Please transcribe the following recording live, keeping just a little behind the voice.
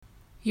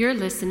You're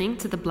listening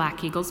to the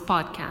Black Eagles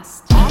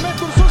podcast. Ahmet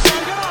Dursun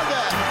Sergen aldı.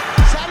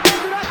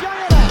 Sergen Bülent yan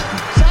yana.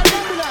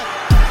 Sergen Bülent.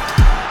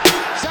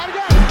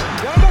 Sergen.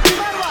 Yanında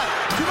Tümer var.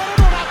 Tümer'e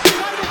doğru aksın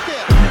kaybetti.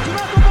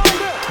 Tümer topu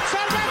aldı.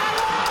 Sergen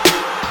aldı.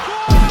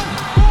 Gol!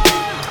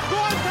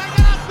 Gol!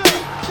 Sergen attı.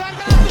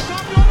 Sergen attı.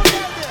 Şampiyonluk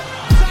geldi.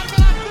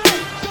 Sergen attı.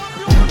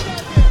 Şampiyonluk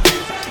geldi.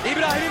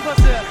 İbrahim'in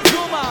pası.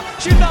 Roma.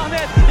 Şimdi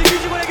Ahmet.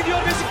 İkinci gole gidiyor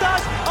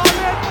Beşiktaş.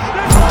 Ahmet.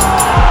 Ve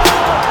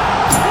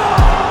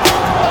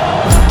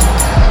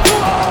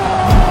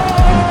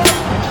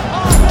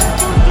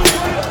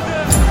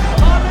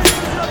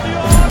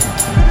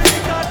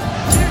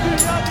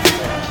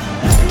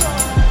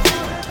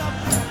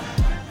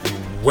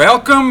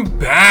Welcome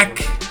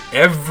back,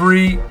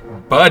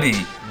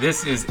 everybody.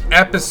 This is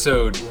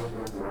episode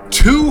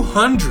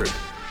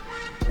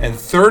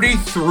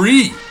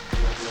 233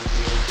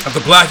 of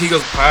the Black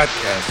Eagles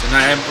podcast, and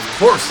I am, of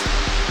course,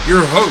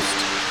 your host,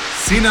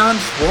 Sinan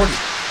Schwarty,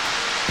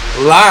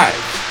 live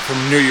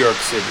from New York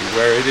City,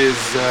 where it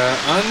is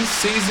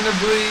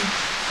unseasonably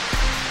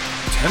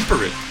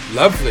temperate,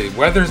 lovely.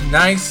 Weather's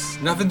nice,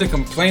 nothing to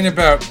complain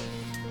about.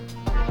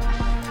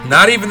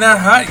 Not even that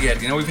hot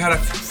yet, we've had a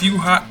few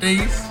hot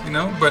days,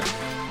 but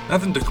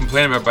nothing to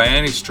complain about by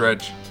any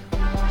stretch,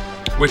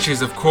 which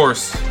is, of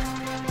course,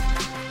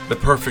 the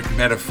perfect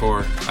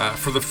metaphor.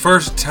 For the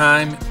first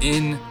time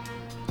in,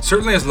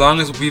 certainly as long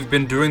as we've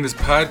been doing this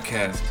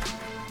podcast,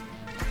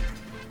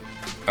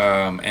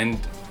 and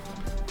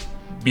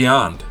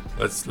beyond,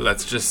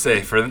 let's just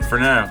say, for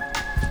now,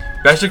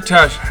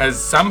 Beşiktaş has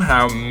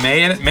somehow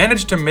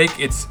managed to make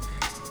its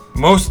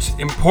most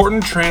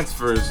important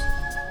transfers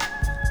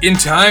in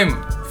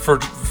time for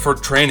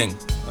training,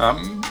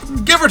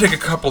 give or take a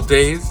couple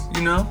days,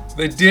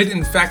 They did,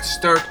 in fact,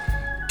 start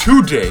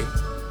today,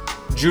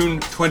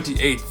 June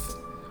 28th,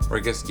 or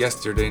I guess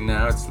yesterday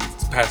now, it's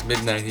past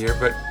midnight here,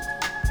 but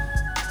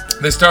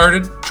they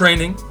started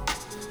training,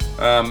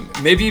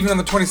 maybe even on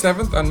the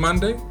 27th, on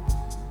Monday.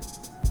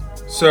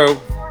 So,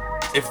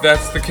 if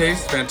that's the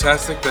case,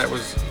 fantastic. That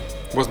was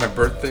my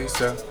birthday,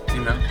 so,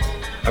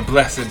 a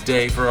blessed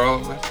day for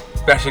all of us.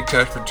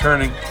 Beşiktaş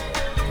returning.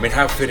 I mean,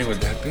 how fitting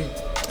would that be?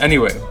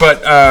 Anyway,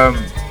 but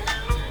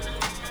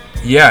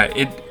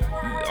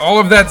all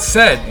of that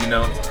said,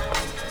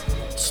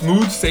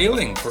 smooth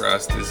sailing for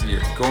us this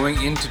year, going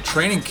into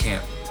training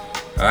camp.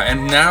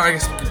 And now I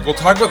guess we'll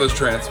talk about those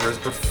transfers,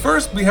 but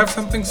first we have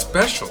something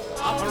special.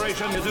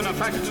 Operation is in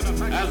effect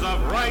as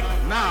of right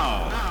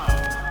now.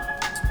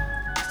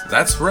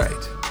 That's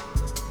right.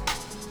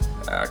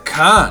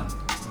 Kaan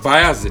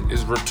Bayazit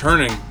is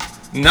returning,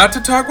 not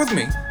to talk with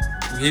me.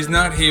 He's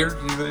not here.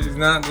 He's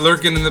not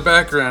lurking in the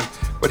background.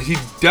 But he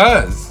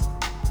does,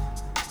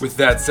 with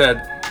that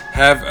said,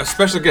 have a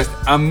special guest,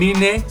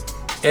 Amine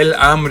El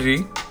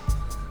Amri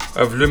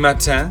of Le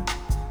Matin,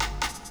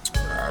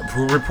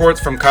 who reports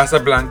from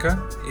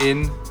Casablanca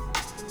in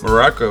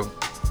Morocco.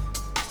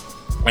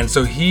 And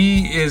so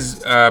he is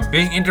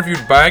being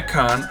interviewed by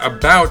Kaan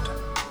about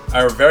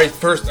our very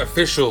first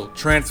official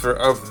transfer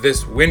of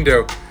this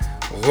window,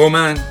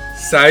 Romain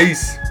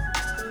Saïss.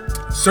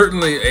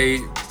 Certainly a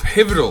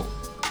pivotal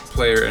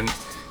player, and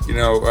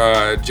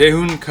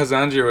Ceyhun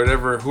Kazanji or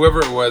whoever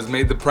it was,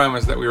 made the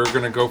promise that we were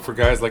going to go for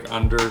guys like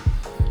under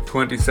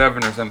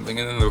 27 or something,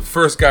 and then the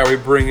first guy we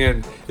bring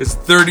in is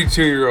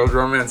 32-year-old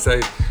Romain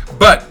Saïss.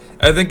 But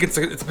I think it's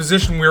a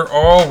position we're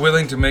all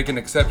willing to make an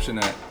exception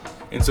at,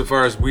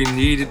 insofar as we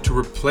needed to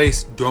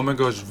replace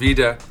Domagoj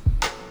Vida,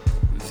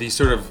 the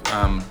sort of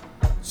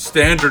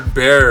standard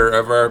bearer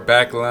of our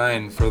back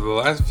line for the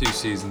last few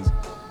seasons.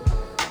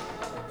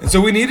 And so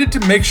we needed to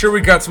make sure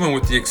we got someone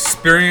with the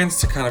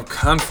experience to kind of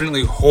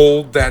confidently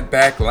hold that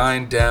back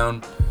line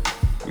down.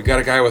 We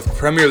got a guy with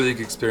Premier League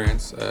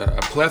experience, a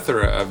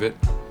plethora of it.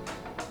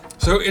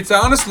 So it's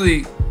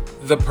honestly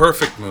the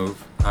perfect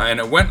move. And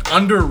it went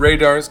under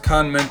radars.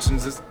 Kaan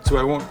mentions this, so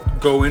I won't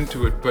go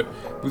into it. But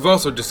we've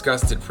also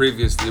discussed it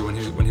previously when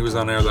he was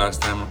on air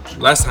last time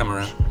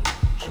around.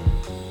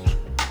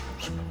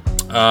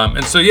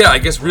 And so, I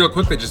guess real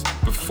quickly, just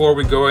before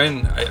we go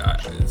in,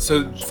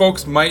 so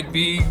folks might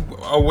be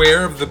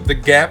aware of the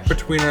gap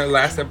between our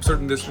last episode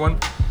and this one.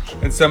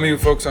 And some of you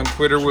folks on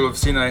Twitter will have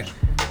seen I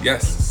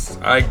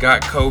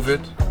got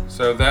COVID.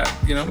 So that,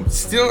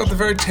 still at the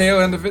very tail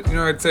end of it,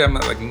 I'd say I'm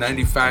at like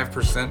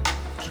 95%.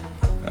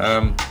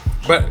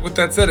 But with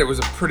that said, it was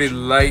a pretty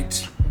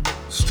light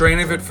strain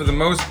of it for the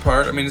most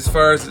part. I mean, as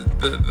far as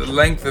the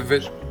length of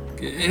it,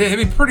 it hit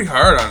me pretty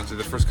hard, honestly,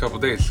 the first couple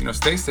days.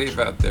 Stay safe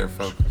out there,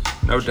 folks.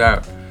 No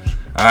doubt.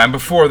 And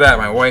before that,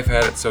 my wife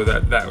had it, so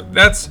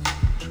that's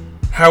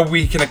how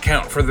we can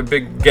account for the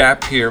big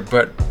gap here.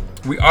 But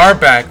we are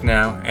back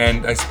now,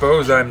 and I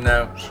suppose I'm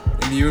now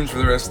immune for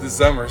the rest of the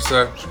summer.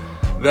 So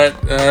that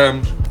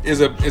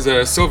is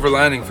a silver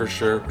lining for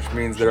sure, which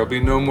means there'll be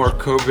no more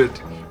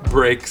COVID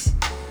breaks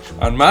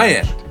on my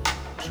end.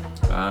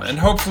 And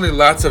hopefully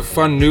lots of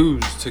fun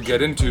news to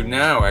get into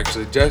now,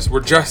 actually.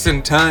 We're just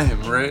in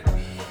time, right?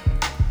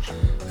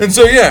 And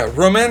so,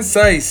 Romain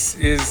Saïss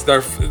is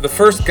the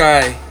first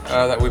guy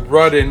that we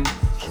brought in.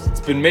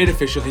 It's been made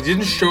official. He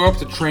didn't show up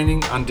to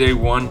training on day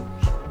one.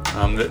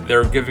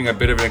 They're giving a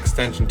bit of an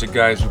extension to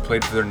guys who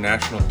played for their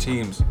national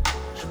teams.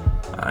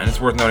 And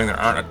it's worth noting there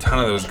aren't a ton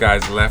of those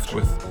guys left,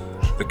 with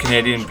the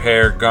Canadian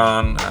pair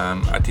gone.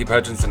 Atip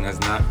Hutchinson has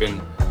not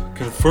been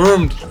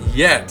confirmed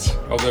yet,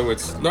 although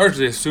it's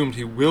largely assumed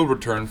he will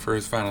return for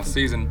his final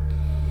season.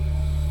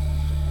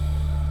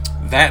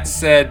 That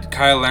said,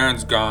 Kyle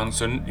Laren's gone,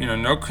 so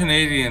no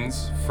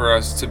Canadians for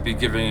us to be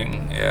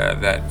giving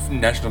that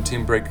national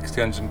team break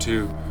extension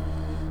to.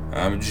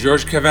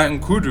 Georges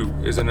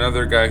Cavin-Nkoudou is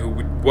another guy who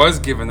was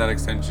given that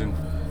extension.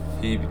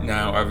 He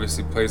now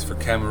obviously plays for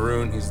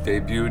Cameroon. He's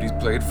debuted. He's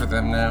played for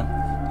them now.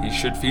 He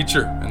should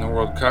feature in the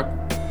World Cup.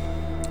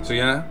 So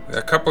yeah,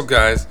 a couple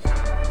guys. With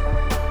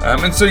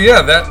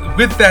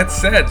that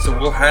said, so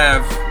we'll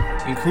have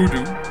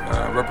Nkoudou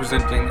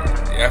representing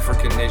the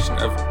African nation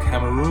of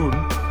Cameroon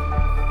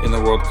in the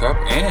World Cup,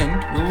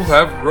 and we will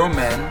have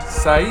Romain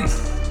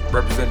Saïss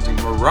representing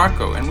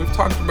Morocco. And we've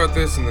talked about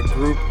this in the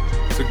group.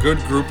 It's a good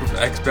group of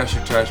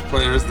ex-Besiktas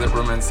players that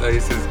Romain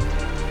Saïss is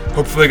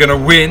hopefully going to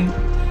win.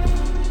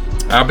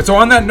 But so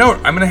on that note,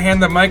 I'm going to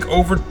hand the mic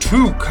over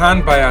to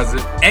Kaan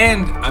Bayazit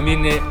and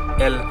Amine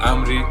El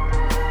Amri.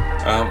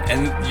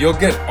 And you'll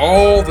get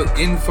all the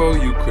info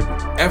you could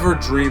ever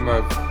dream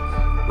of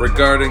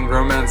regarding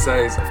Romain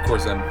Saïss. Of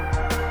course, I'm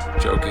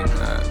joking.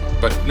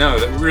 But no,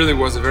 that really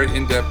was a very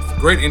in-depth,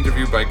 great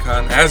interview by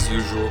Kaan, as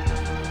usual.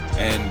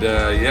 And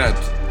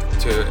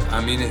to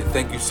Amine,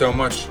 thank you so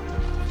much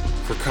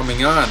for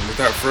coming on.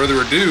 Without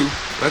further ado,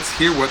 let's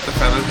hear what the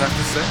fellas have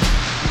to say.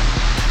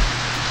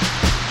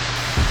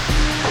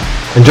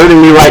 And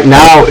joining me right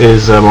now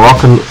is a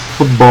Moroccan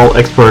football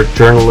expert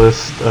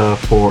journalist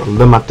for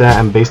Le Matin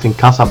and based in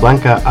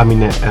Casablanca,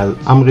 Amine El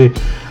Amri.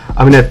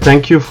 Amine,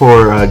 thank you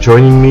for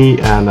joining me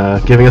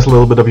and giving us a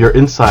little bit of your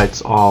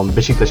insights on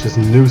Besiktas's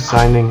new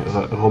signing,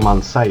 Romain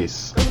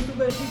Saïss.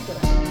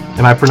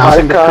 Am I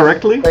pronouncing that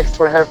correctly? Thanks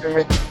for having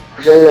me.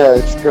 Yeah,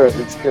 it's good.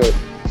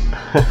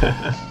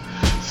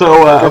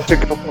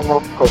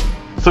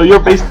 So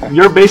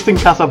you're based in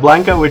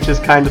Casablanca, which is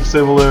kind of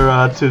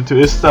similar to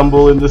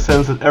Istanbul in the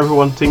sense that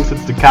everyone thinks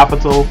it's the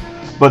capital,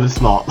 but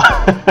it's not.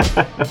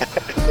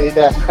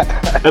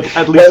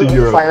 at least in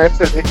Europe.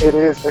 Financially, it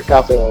is the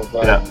capital.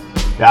 But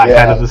yeah,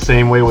 kind of the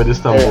same way with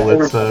Istanbul.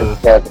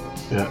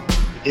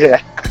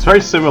 It's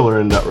very similar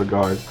in that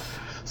regard.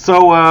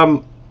 So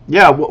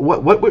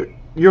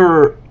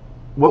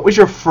what was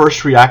your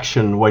first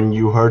reaction when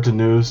you heard the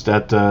news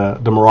that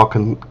the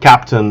Moroccan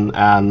captain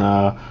and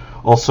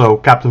also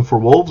captain for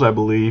Wolves, I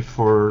believe,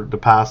 for the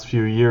past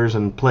few years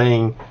and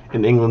playing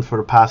in England for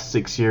the past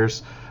 6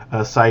 years,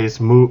 Saïss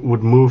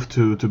would move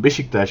to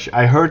Besiktas?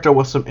 I heard there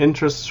was some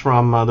interest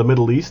from the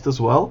Middle East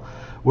as well.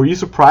 Were you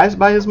surprised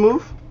by his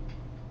move?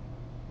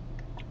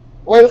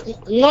 Well,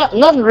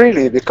 not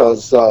really,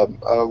 because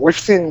we've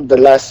seen the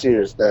last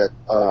years that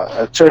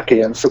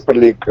Turkey and Super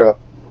League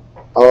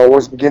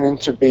was beginning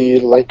to be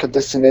like a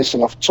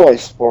destination of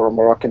choice for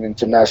Moroccan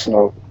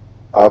international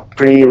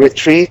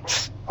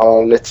pre-retreat,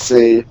 let's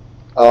say,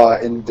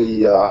 in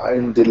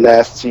the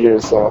last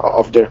years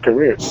of their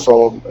careers.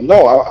 So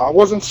no, I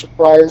wasn't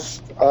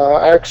surprised.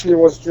 I actually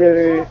was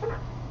very,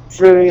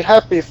 very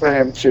happy for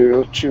him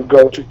to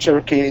go to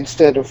Turkey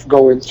instead of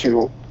going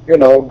to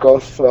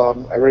Gulf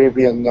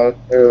Arabian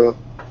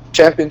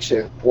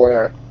Championship,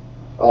 where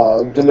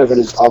the level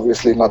is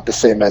obviously not the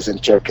same as in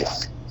Turkey.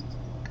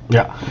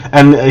 Yeah,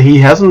 and he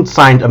hasn't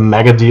signed a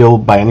mega deal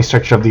by any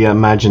stretch of the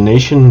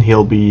imagination. He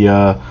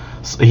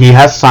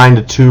has signed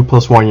a 2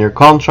 + 1 year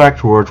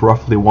contract worth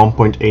roughly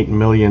 1.8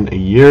 million a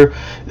year.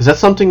 Is that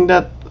something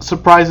that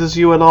surprises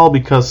you at all?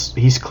 Because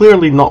he's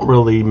clearly not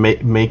really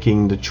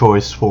making the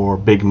choice for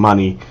big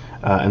money,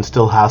 and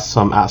still has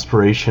some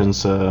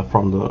aspirations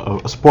from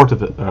the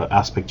sportive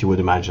aspect, you would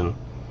imagine.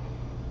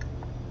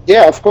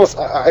 Yeah, of course.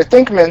 I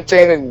think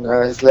maintaining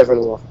his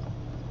level of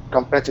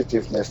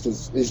competitiveness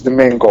is the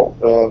main goal,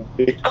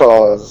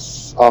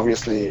 because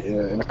obviously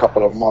in a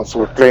couple of months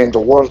we're playing the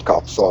World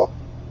Cup, so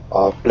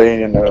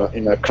playing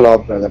in a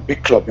club, and a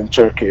big club in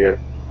Turkey,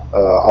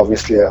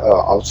 obviously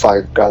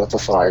outside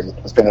Galatasaray and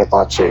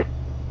Fenerbahce,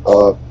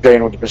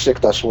 playing with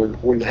Besiktas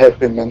will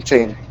help him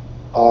maintain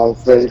a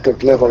very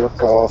good level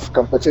of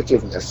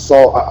competitiveness.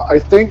 So I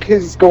think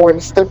he's going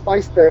step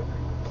by step,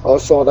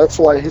 so that's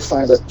why he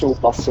signed a 2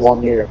 +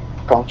 1 year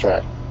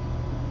contract.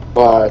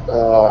 But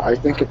I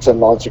think it's a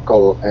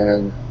logical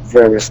and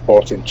very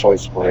sporting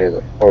choice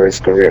for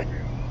his career.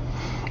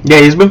 Yeah,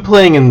 he's been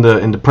playing in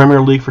the Premier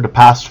League for the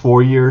past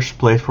 4 years.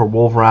 Played for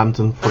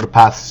Wolverhampton for the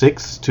past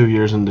 6, 2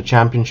 years in the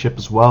Championship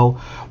as well.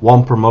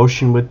 Won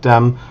promotion with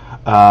them.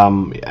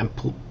 And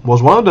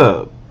was one of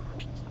the,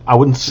 I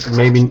wouldn't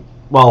maybe.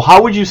 Well,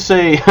 how would you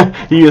say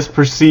he is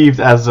perceived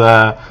as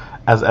a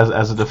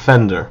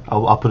defender?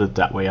 I'll put it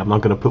that way. I'm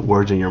not going to put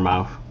words in your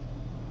mouth.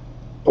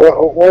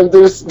 Well,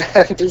 there's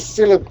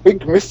still a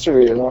big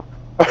mystery, on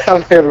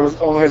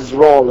his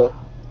role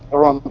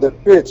around the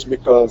pitch,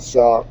 because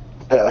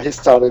he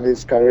started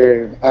his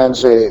career in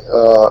Angers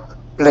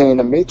playing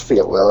a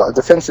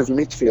defensive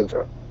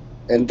midfielder,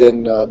 and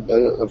then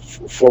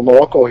for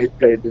Morocco he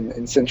played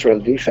in central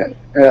defense.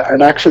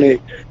 And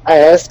actually, I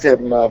asked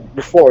him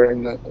before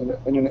in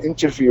an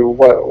interview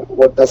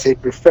what does he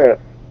prefer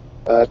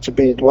to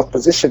be, what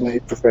position he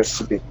prefers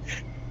to be,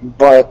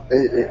 but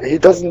he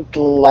doesn't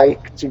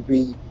like to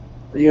be,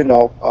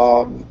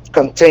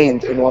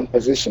 contained in one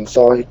position.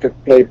 So he could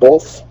play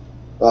both.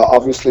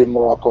 Obviously, in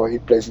Morocco he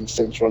plays in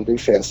central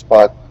defense,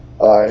 but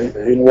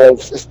in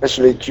Wolves,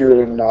 especially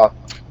during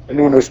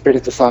Nuno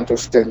Espirito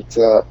Santo's stint,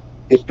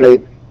 he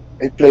played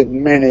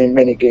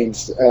many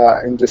games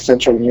in the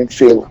central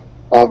midfield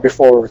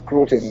before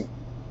recruiting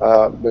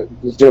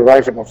the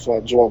arrival of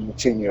João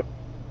Moutinho.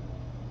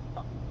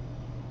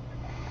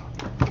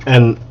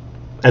 And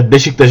at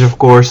Besiktas, of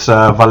course,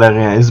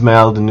 Valérien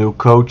Ismaël, the new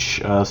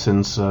coach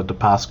since the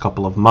past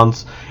couple of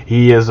months,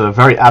 he is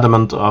very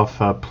adamant of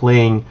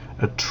playing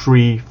a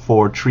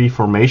 3-4-3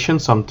 formation,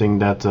 something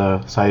that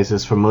Saïss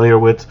is familiar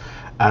with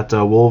at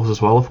Wolves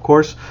as well, of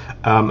course.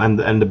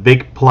 And the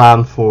big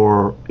plan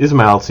for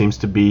Ismaël seems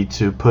to be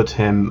to put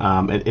him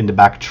in the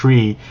back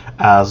three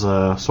as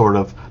a sort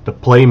of the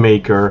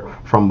playmaker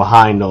from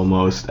behind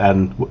almost.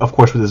 And of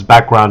course, with his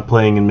background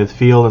playing in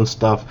midfield and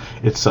stuff,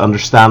 it's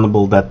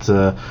understandable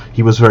that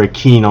he was very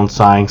keen on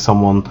signing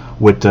someone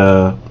with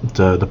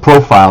the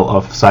profile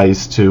of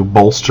Saïss to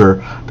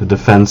bolster the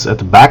defense at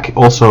the back.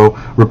 Also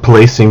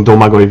replacing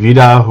Domagoj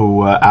Vida,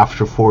 who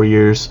after 4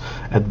 years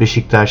at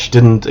Besiktas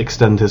didn't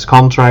extend his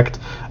contract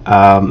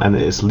and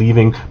is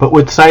leaving. But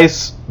with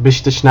Saïss,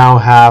 Besiktas now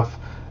have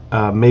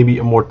maybe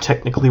a more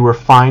technically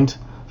refined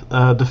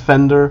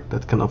defender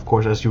that can, of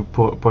course, as you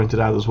pointed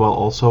out as well,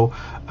 also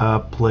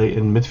play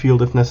in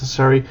midfield if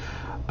necessary.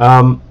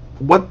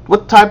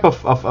 What type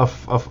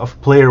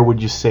of player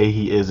would you say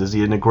he is? Is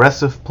he an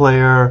aggressive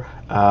player,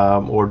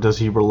 or does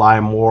he rely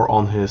more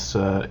on his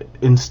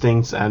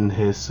instincts and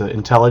his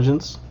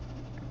intelligence?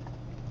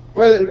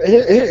 Well,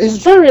 he's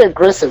very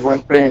aggressive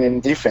when playing in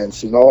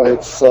defense.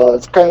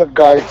 It's kind of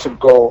guy to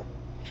go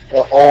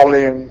all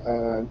in,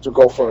 to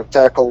go for a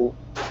tackle,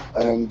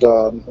 and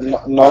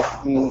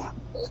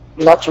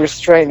not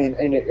restraining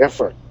any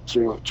effort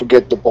to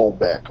get the ball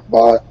back.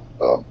 But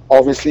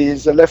obviously,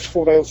 he's a left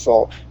footer,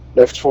 so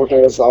left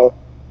footers are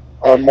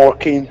more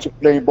keen to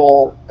play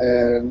ball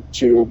and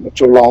to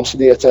launch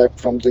the attack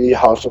from the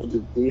heart of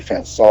the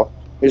defense. So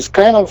he's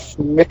kind of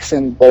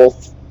mixing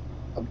both.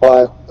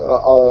 But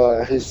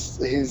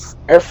his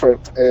effort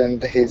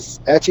and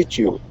his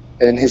attitude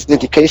and his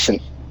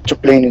dedication to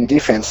playing in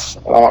defense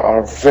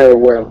are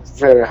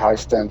very high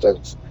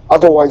standards.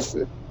 Otherwise,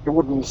 he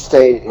wouldn't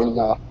stay in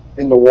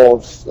the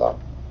Wolves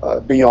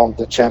beyond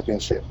the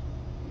championship.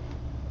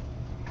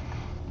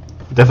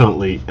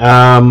 Definitely.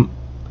 And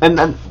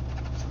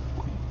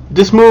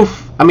this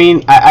move, I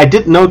mean, I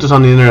did notice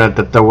on the internet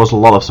that there was a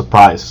lot of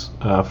surprise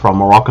from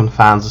Moroccan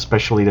fans,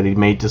 especially that he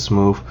made this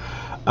move.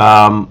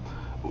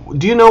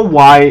 Do you know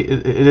why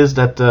it is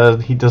that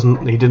he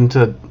didn't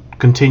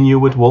continue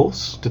with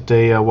Wolves? Did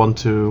they want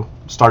to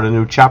start a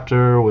new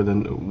chapter with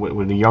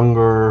a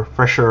younger,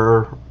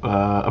 fresher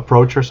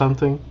approach or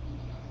something?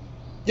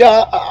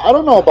 Yeah, I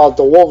don't know about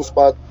the Wolves,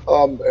 but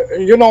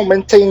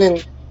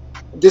maintaining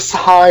this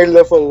high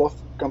level of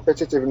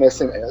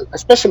competitiveness,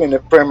 especially in the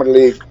Premier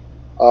League,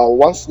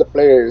 once the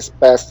player is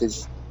past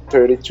his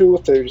 32,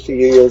 33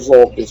 years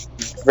old, is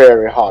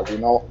very hard.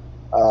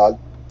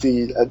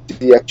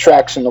 The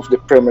attraction of the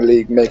Premier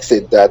League makes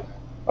it that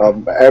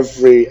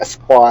every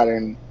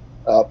aspiring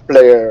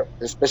player,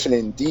 especially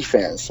in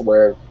defense,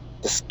 where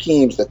the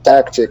schemes, the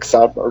tactics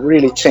are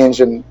really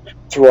changing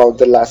throughout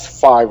the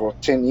last 5 or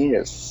 10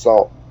 years.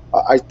 So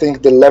I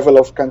think the level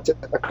of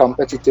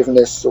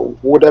competitiveness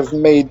would have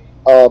made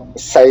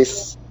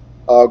Saïss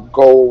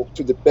go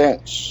to the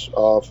bench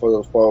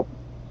for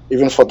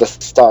even for the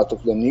start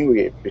of the new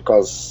year,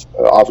 because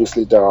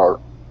obviously there are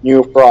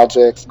new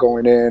projects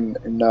going in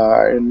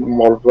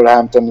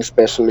Wolverhampton,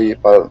 especially,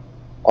 but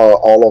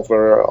all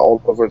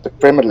over the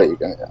Premier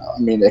League. I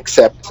mean,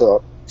 except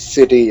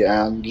City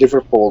and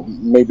Liverpool,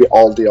 maybe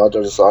all the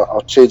others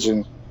are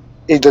changing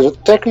either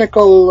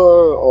technical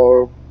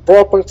or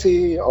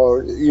property,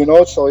 or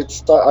So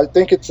I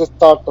think it's the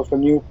start of a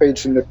new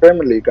page in the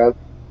Premier League.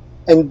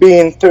 And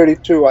being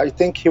 32, I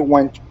think he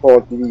went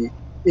for the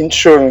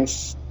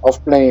insurance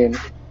of playing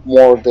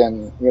more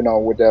than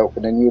with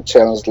a new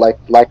challenge.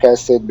 Like I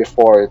said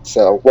before, it's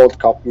a World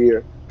Cup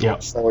year,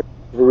 so it's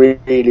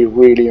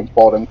really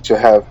important to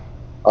have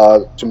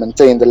to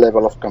maintain the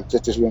level of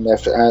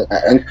competitiveness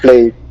and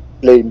play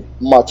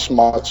much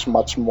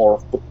more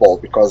football,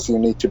 because you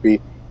need to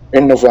be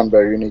in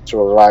November. You need to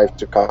arrive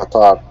to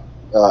Qatar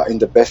in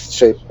the best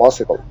shape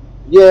possible.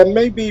 Yeah,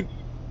 maybe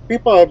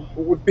people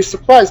would be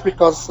surprised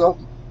because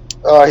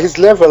his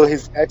level,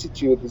 his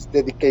attitude, his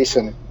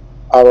dedication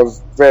are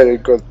very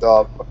good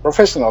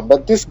professional.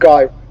 But this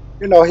guy,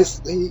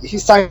 he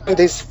signed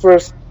his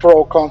first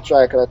pro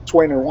contract at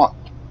 21,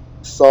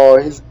 so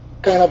he's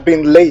kind of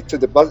been late to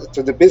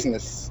the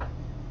business.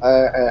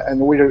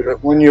 And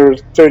when you're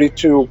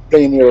 32,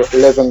 playing your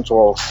 11th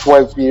or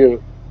 12th year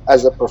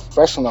as a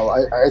professional,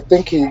 I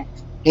think he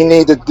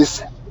needed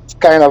this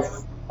kind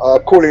of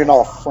cooling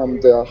off from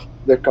the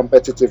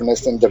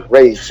competitiveness and the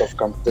rage of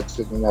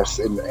competitiveness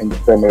in the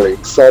Premier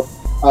League. So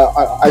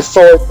I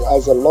saw it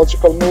as a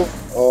logical move.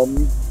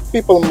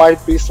 People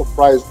might be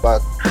surprised,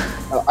 but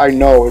I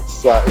know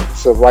it's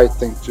the right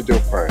thing to do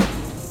for him.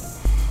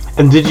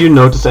 And did you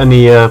notice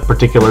any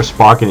particular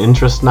spark in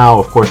interest now?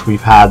 Of course,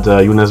 we've had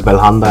Younes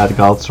Belhanda at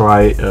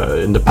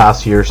Galatasaray in the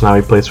past years. Now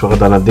he plays for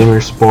Adana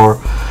Demirspor.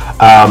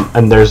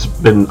 And there's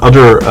been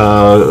other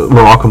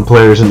Moroccan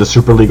players in the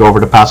Super League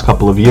over the past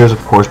couple of years, of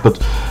course. But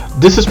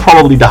this is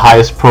probably the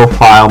highest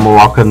profile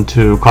Moroccan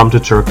to come to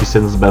Turkey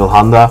since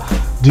Belhanda.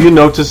 Do you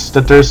notice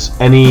that there's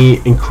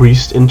any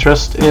increased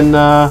interest in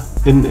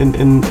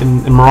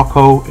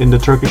Morocco in the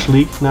Turkish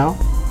league now?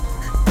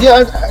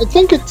 Yeah, I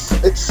think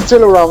it's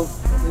still around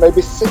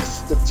maybe 6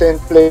 to 10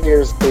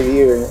 players per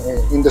year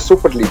in the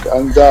Super League.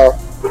 And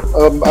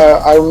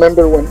I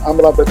remember when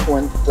Amrabat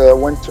went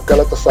to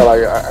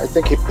Galatasaray, I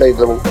think he played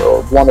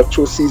 1 or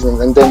 2 seasons,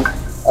 and then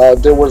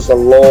there was a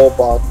law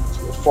about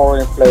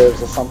foreign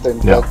players or something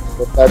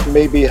that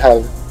maybe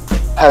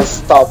has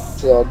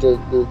stopped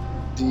the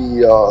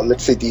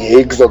let's say the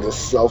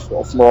exodus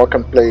of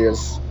Moroccan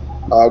players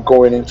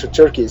going into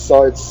Turkey.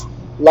 So it's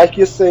like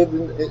you said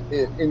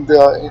in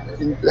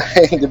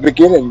the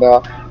beginning,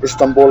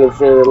 Istanbul is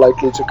very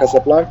likely to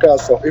Casablanca.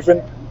 So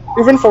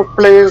even for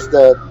players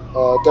that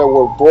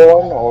were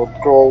born or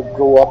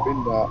grow up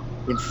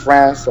in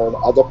France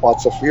or other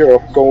parts of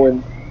Europe,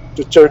 going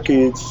to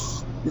Turkey,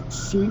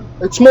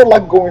 it's more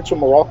like going to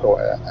Morocco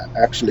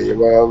actually,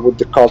 with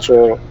the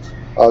cultural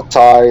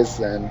ties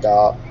and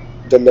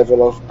the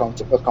level of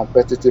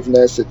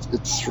competitiveness.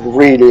 It's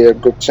really a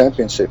good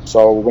championship.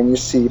 So when you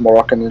see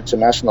Moroccan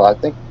international, I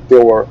think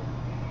there were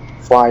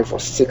 5 or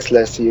 6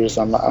 last years.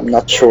 I'm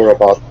not sure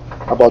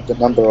about the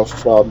number of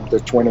the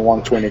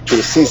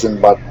 21-22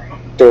 season, but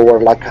there were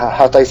like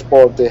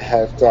Hatayspor, they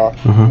had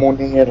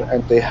Munir,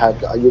 and they had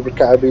Ayub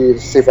Kabi,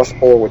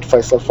 Sivasspor with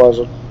Faisal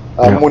Fajr.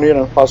 Munir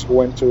and Fajr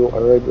went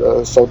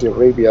to Saudi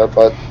Arabia,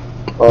 but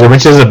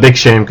which is a big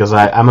shame, because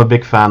I'm a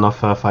big fan of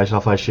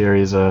Faisal Fajr.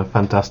 He's a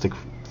fantastic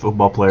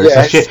football player.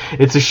 Yeah,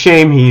 it's a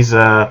shame he's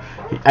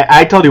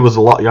I thought he was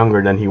a lot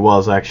younger than he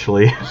was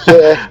actually.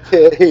 Yeah,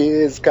 he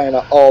is kind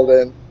of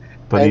old,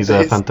 but he's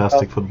a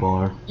fantastic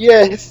footballer.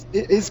 Yeah,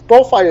 his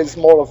profile is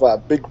more of a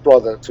big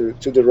brother to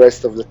the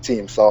rest of the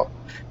team. So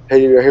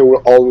he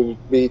will always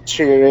be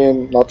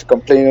cheering, not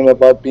complaining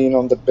about being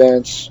on the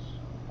bench,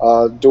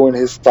 doing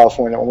his stuff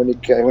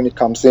when he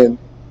comes in.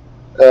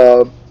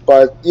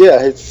 But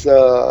yeah, it's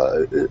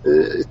a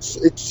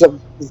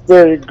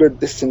very good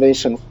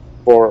destination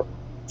for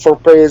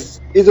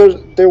players. Either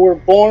they were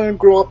born and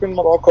grew up in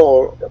Morocco,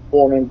 or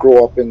born and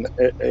grew up in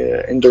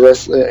the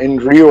rest in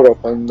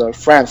Europe and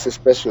France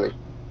especially.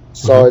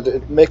 So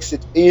it makes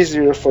it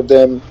easier for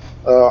them.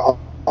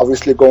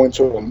 Obviously, going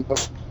to a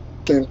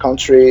Muslim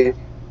country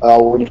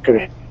when you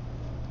can,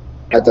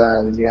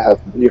 and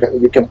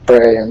you can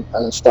pray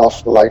and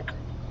stuff like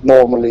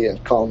normally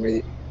and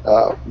calmly.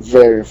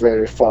 Very,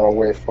 very far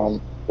away from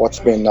what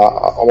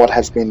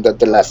has been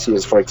the last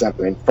years, for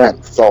example, in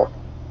France. So,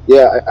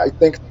 yeah, I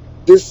think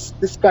this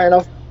kind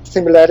of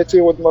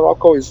similarity with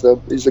Morocco is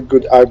a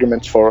good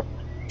argument for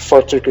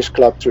Turkish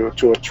club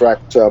to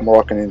attract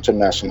Moroccan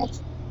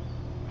internationals.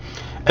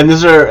 And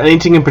is there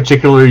anything in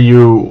particular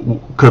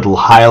you could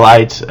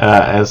highlight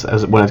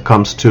as when it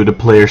comes to the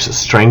players'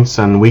 strengths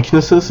and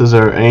weaknesses? Is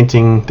there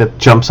anything that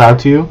jumps out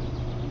to you?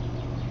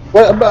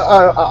 Well,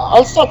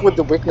 I'll start with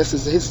the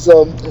weaknesses.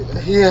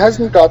 He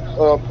hasn't got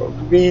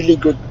really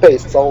good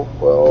pace. So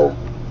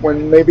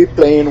when maybe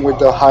playing with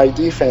the high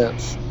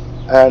defense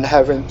and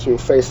having to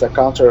face a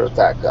counter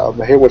attack,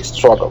 he would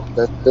struggle.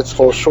 That's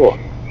for sure.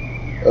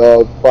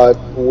 But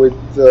with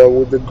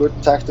the good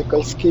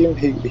tactical scheme,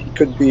 he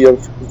could be a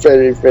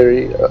very,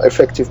 very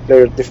effective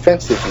player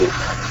defensively.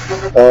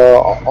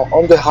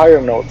 On the higher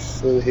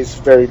notes, he's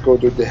very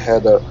good with the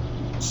header.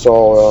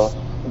 So.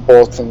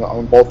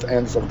 On both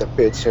ends of the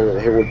pitch, he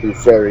will be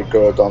very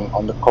good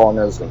on the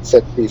corners and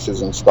set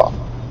pieces and stuff.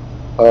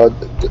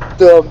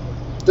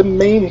 The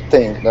main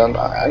thing,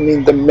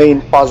 the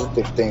main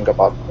positive thing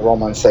about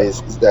Romain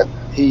Saïss is that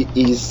he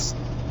is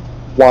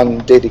one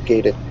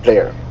dedicated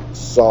player.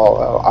 So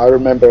I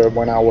remember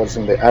when I was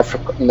in the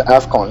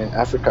AFCON, in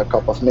Africa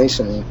Cup of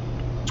Nations in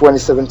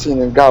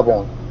 2017 in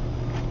Gabon,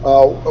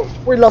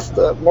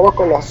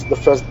 Morocco lost the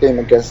first game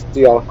against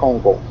DR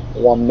Congo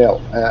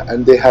 1-0,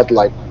 and they had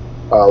like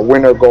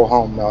winner go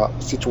home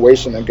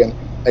situation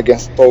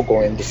against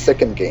Togo in the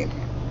second game.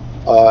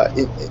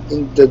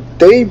 In the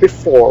day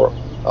before,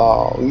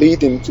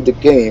 leading to the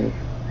game,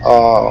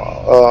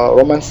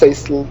 Romain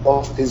Saïss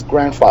lost his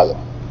grandfather.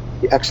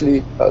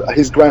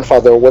 His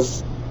grandfather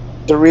was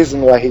the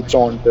reason why he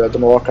joined the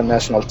Moroccan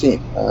national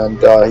team, and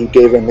he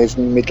gave him his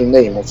middle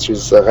name, which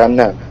is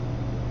Romain.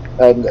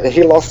 And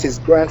he lost his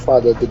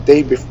grandfather the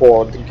day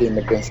before the game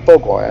against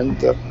Togo,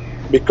 and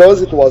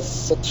because it was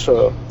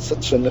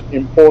such an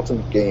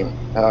important game,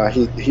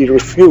 he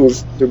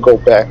refused to go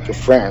back to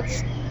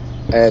France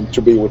and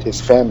to be with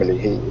his family.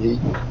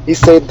 He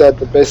said that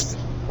the best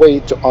way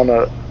to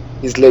honor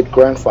his late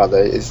grandfather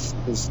is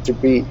to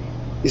be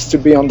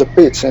on the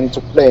pitch and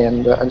to play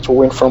and to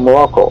win from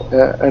Morocco.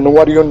 And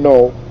what do you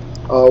know?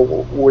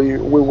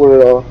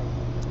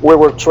 We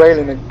were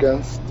trailing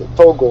against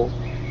Togo,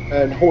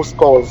 and who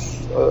scores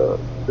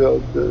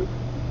the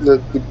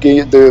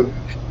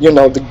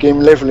game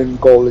leveling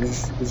goal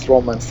is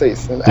Romain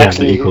Saïss, and Yeah,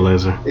 actually the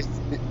equalizer.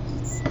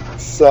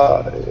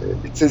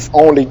 it's his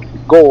only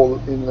goal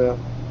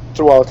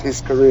throughout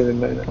his career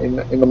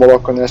in the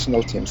Morocco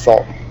national team.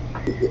 So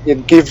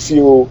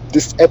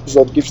this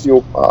episode gives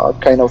you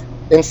kind of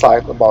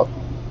insight about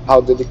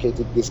how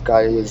dedicated this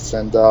guy is,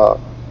 and I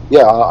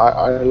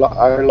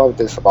love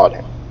this about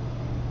him.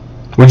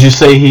 Would you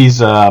say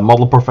he's a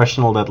model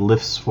professional that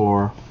lives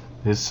for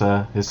his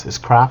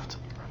craft?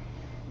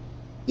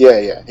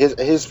 Yeah,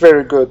 he's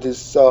very good.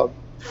 He's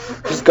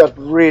got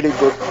really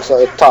good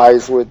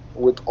ties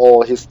with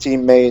all his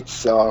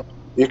teammates.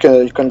 You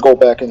can go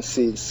back and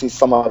see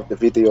some of the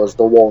videos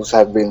the Wolves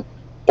have been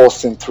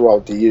posting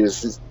throughout the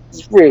years. He's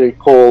really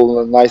cool,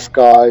 a nice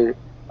guy,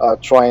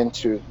 trying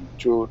to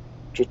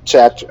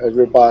chat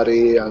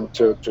everybody and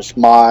to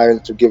smile,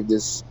 to give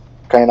this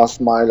kind of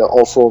smile.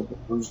 Also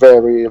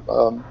very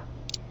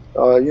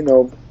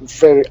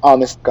very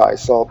honest guy.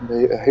 So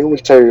he will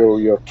tell you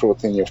your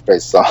truth in your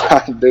face. So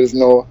there's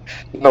no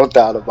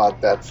doubt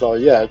about that. So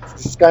yeah,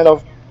 it's kind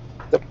of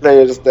the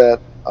players that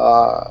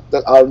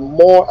are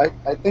more.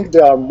 I think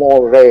they are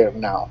more rare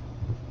now.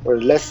 There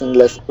are less and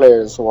less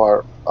players who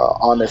are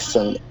honest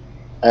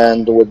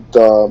and would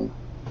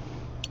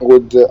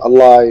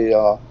ally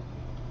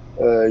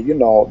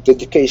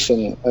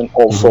dedication and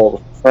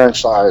also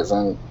franchise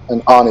and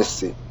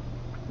honesty.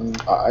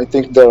 And I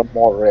think they're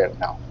more rare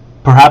now.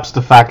 Perhaps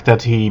the fact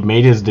that he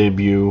made his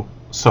debut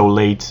so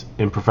late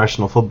in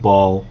professional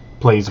football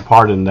plays a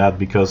part in that,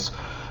 because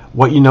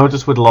what you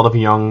notice with a lot of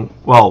young,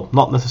 well,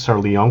 not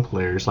necessarily young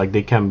players, like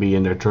they can be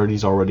in their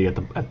 30s already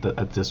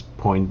at this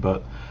point,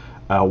 but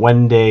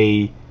when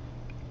they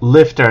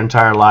live their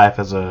entire life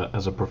as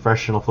a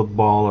professional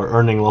footballer,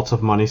 earning lots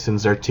of money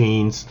since their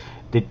teens,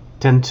 they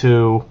tend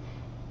to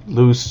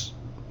lose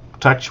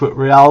touch with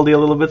reality a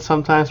little bit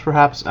sometimes,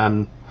 perhaps,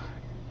 and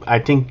I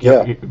think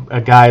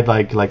a guy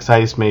like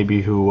Saïss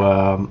maybe who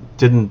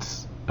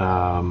didn't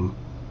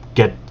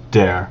get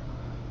there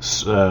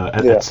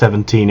at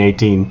 17,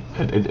 18,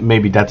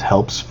 maybe that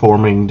helps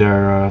forming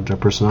their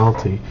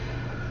personality.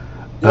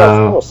 Yeah,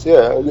 of course.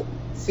 Yeah,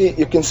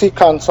 you can see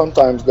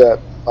sometimes that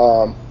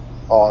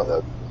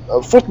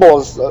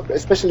footballs,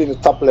 especially in the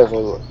top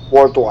level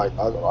worldwide,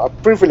 are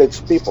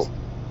privileged people.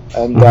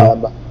 And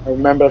I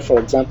remember, for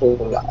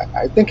example,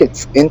 I think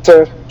it's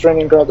Inter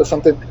training ground or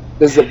something.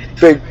 There's a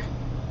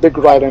big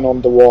writing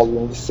on the wall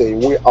when we say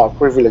we are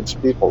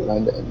privileged people,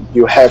 and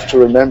you have to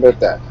remember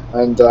that.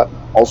 And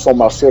also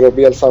Marcelo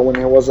Bielsa, when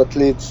he was at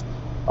Leeds,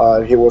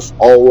 he was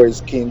always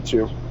keen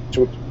to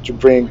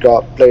bring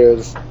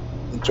players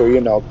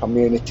into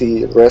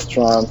community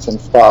restaurants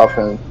and stuff,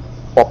 and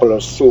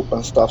popular soup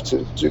and stuff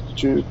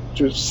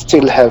to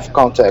still have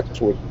contact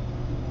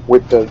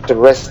with the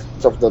rest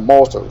of the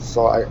mortals.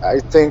 So I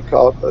think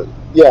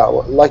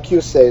like you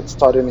said,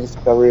 starting his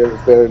career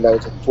very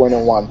late at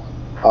 21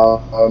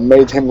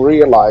 made him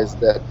realize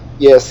that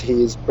yes,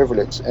 he is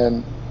privileged,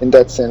 and in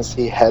that sense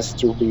he has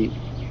to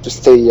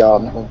stay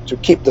to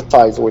keep the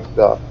ties with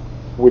the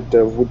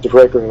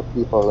regular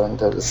people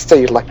and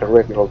stay like a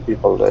regular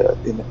people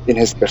in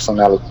his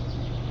personality.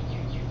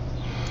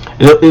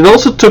 It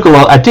also took a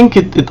lot. I think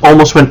it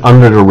almost went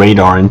under the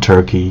radar in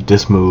Turkey,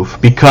 this move,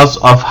 because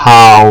of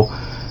how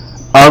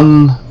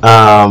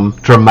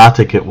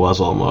dramatic it was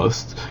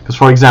almost. Because,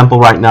 for example,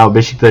 right now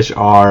Beşiktaş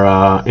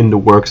are in the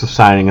works of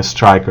signing a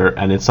striker,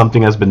 and it's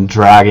something that's been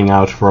dragging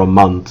out for a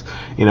month.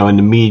 In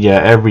the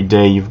media every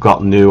day you've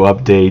got new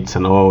updates,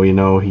 and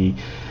he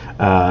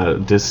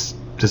this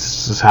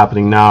is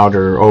happening now.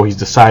 He's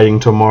deciding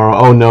tomorrow.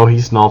 Oh no,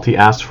 he's not. He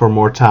asked for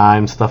more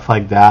time, stuff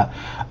like that.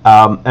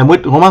 And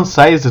with Romain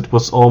Saïss, it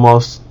was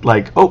almost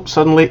like,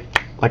 suddenly,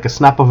 like a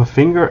snap of a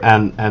finger,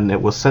 and it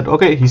was said,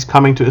 okay, he's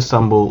coming to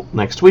Istanbul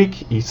next week,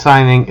 he's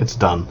signing, it's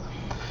done.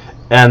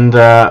 And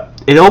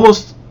it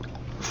almost,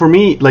 for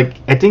me, like,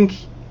 I think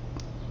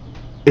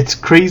it's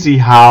crazy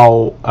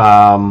how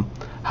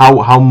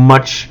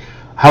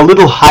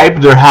little hype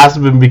there has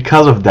been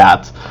because of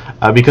that.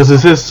 Because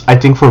this is, I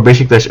think, for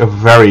Beşiktaş a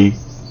very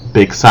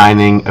big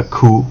signing, a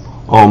coup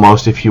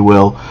almost, if you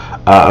will.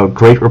 A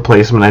great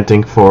replacement, I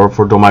think, for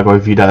Domagoj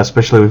Vida,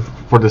 especially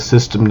for the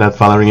system that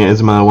Valérien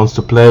Ismaël wants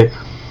to play.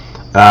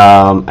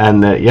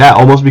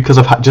 Almost because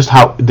of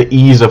how the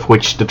ease of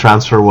which the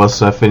transfer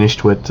was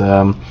finished with,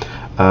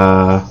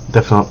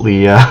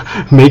 definitely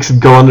makes it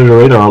go under the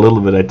radar a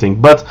little bit, I think.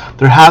 But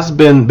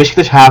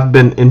Beşiktaş have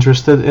been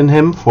interested in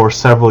him for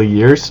several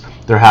years.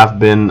 There have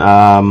been,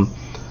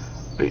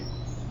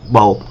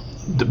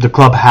 the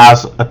club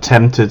has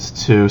attempted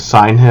to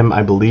sign him,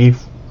 I believe,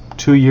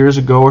 2 years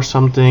ago or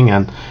something,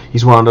 and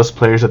he's one of those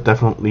players that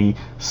definitely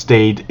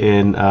stayed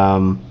in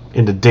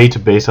in the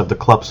database of the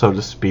club, so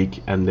to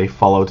speak, and they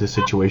followed his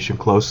situation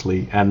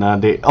closely, and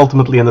they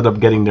ultimately ended up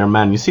getting their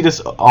man. You see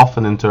this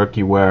often in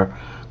Turkey, where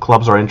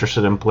clubs are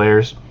interested in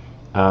players,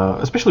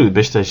 especially with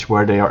Beşiktaş,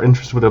 where they are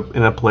interested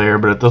in a player,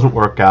 but it doesn't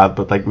work out.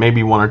 But like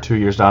maybe 1 or 2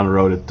 years down the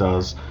road, it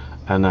does.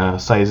 And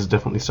Saïss is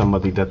definitely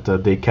somebody that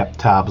they kept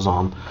tabs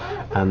on.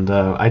 And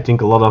I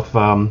think a lot of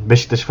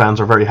Beşiktaş fans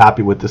are very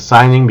happy with this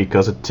signing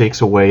because it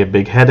takes away a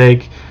big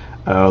headache.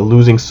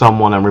 Losing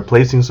someone and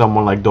replacing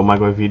someone like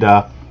Domagoj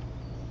Vida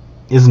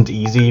isn't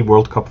easy.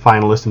 World Cup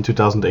finalist in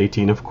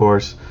 2018, of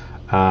course.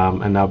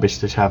 And now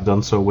Beşiktaş have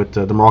done so with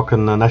the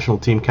Moroccan national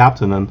team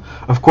captain. And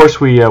of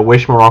course we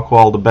wish Morocco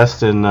all the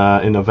best in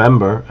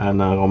November, and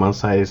Romain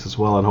Saïss as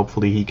well. And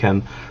hopefully he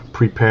can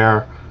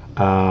prepare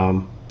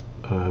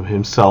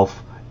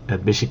himself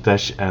at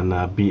Beşiktaş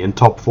and be in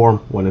top form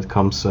when it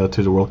comes to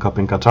the World Cup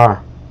in Qatar.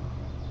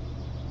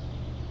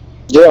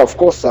 Yeah, of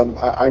course.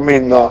 I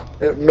mean,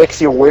 it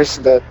makes you wish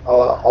that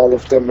all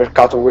of the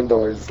Mercato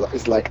window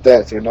is like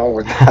that,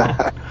 with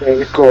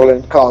very cool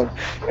and calm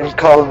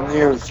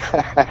news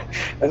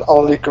and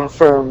only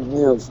confirmed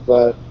news.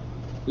 But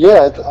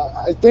yeah,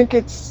 I think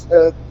it's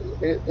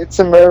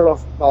a matter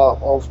of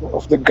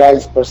the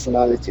guy's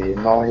personality.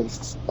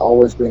 He's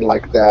always been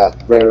like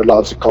that, very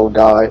logical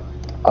guy.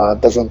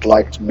 Doesn't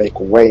like to make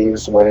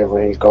waves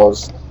wherever he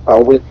goes.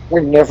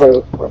 We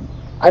never.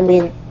 I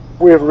mean,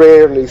 we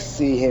rarely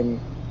see him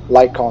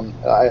like on.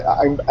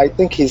 I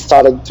think he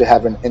started to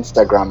have an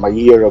Instagram a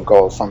year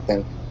ago or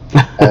something,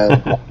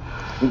 and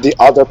the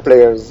other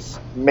players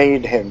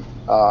made him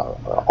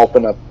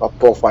open up a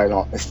profile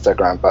on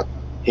Instagram, but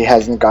he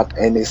hasn't got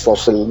any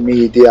social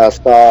media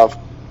stuff.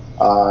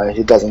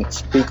 He doesn't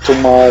speak too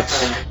much.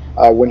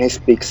 When he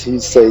speaks, he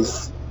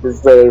says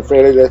very,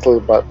 very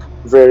little, but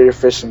very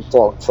efficient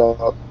talk.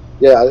 So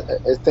yeah,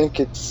 I think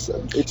it's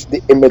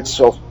the image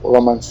of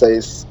Romain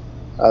Saïss,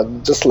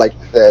 just like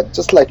that.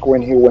 Just like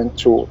when he went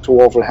to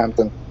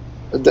Wolverhampton.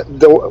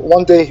 The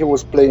one day he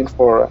was playing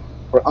for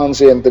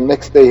Angers, and the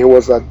next day he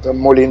was at the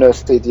Molineux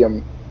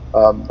Stadium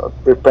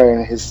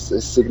preparing his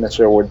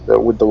signature with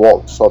the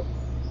Wolves. So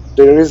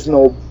there is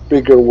no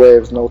bigger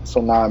waves, no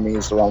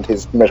tsunamis around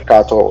his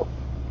Mercato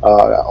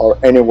or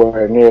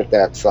anywhere near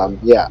that. So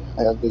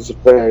he's a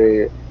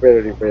very,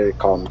 very, very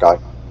calm guy.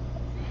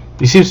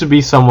 He seems to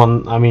be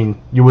someone. I mean,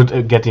 you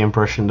would get the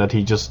impression that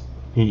he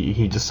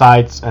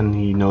decides and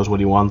he knows what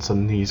he wants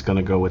and he's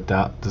gonna go with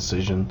that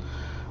decision.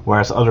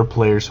 Whereas other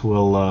players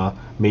will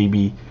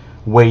maybe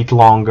wait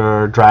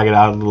longer, drag it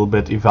out a little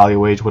bit,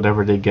 evaluate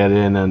whatever they get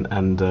in,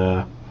 and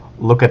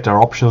look at their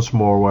options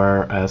more.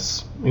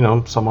 Whereas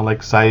someone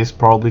like Saïss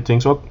probably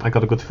thinks, oh, I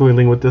got a good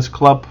feeling with this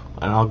club,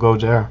 and I'll go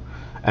there.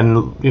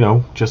 And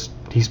just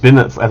he's been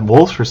at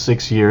Wolves for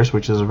 6 years,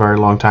 which is a very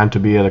long time to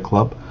be at a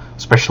club,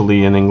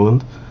 especially in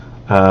England.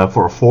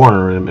 For a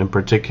foreigner in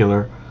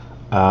particular.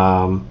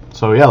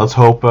 So yeah, let's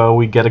hope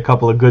we get a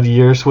couple of good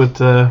years with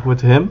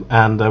him,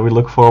 and we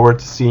look forward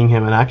to seeing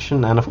him in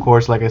action. And of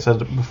course, like I said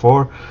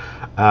before,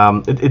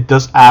 it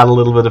does add a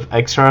little bit of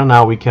extra.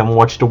 Now we can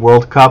watch the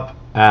World Cup,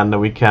 and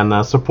we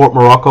can support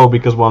Morocco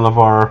because one of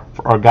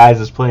our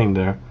guys is playing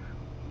there.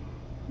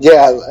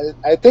 Yeah,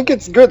 I think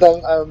it's good,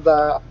 and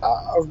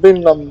I've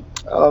been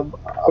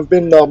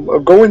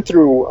going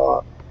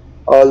through.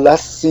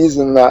 Last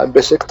season,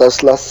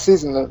 Beşiktaş last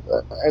season,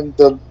 and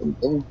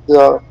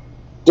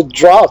the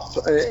drop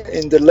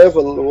in the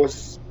level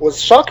was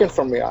shocking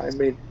for me. I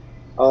mean,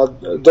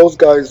 those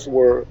guys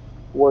were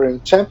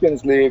in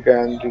Champions League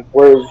and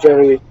were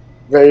very,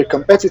 very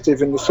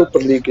competitive in the Super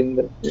League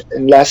in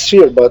last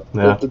year. But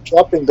the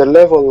drop in the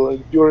level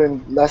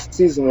during last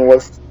season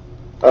was,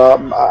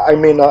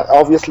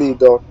 obviously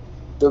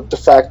the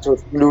fact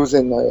of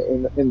losing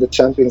in the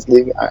Champions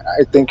League.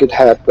 I think it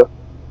had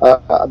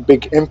a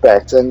big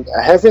impact, and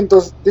having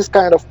this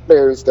kind of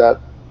players that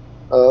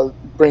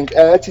bring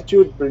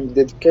attitude, bring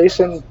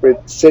dedication, bring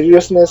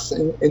seriousness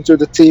into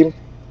the team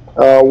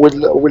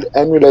will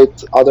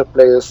emulate other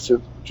players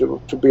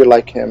to be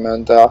like him,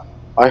 and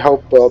I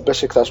hope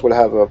Beşiktaş will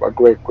have a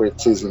great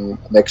season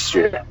next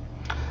year.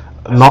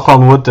 Knock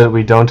on wood that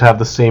we don't have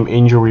the same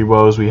injury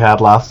woes we had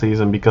last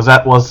season, because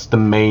that was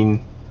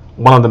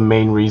one of the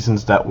main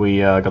reasons that we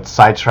got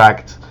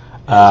sidetracked.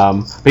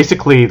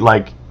 Basically,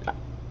 like,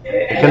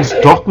 against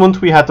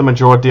Dortmund, we had the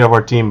majority of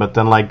our team, but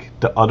then like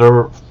the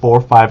other 4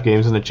 or 5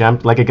 games in the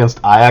champ, like against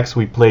Ajax,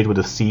 we played with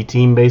a C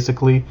team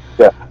basically.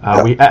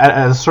 We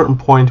at a certain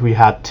point we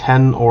had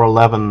 10 or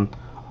 11,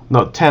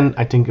 no 10.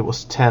 I think it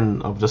was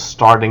 10 of the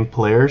starting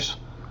players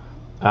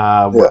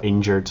were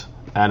injured,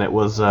 and it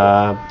was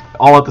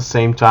all at the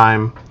same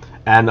time.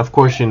 And of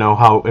course, you know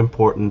how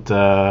important.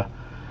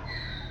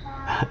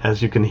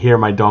 As you can hear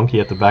my donkey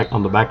at the back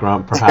on the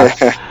background, perhaps.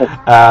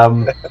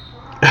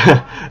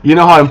 You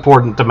know how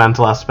important the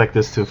mental aspect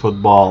is to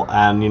football,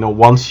 and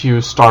once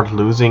you start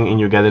losing and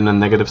you get in a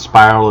negative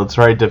spiral, it's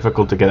very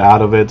difficult to get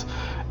out of it.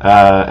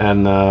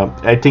 And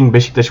I think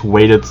Beşiktaş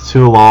waited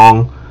too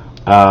long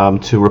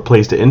to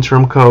replace the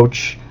interim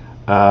coach.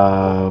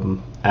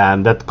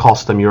 and that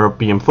cost them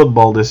European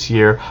football this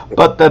year.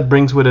 But that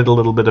brings with it a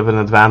little bit of an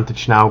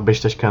advantage now.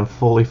 Beşiktaş can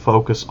fully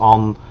focus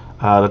on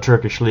the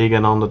Turkish league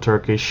and on the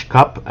Turkish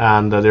Cup,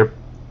 and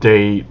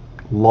they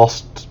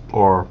lost,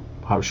 or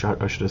how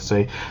should I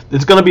say,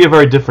 it's going to be a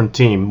very different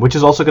team, which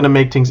is also going to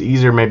make things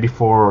easier maybe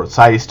for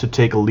Saïss to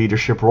take a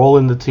leadership role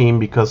in the team,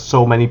 because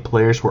so many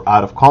players were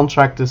out of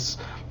contract this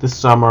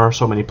summer,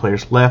 so many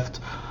players left,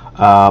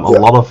 a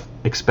lot of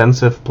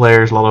expensive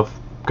players, a lot of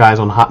guys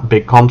on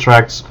big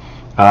contracts.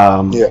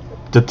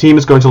 The team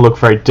is going to look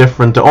very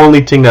different. The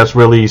only thing that's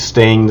really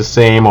staying the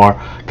same are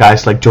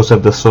guys like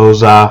Joseph de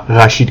Souza,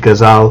 Rashid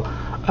Ghazal.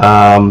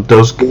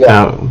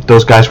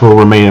 Those guys will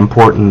remain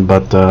important,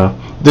 but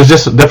there's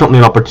just definitely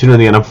an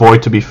opportunity and a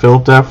void to be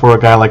filled there for a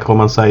guy like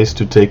Romain Saïss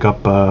to take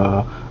up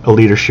a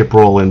leadership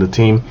role in the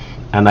team,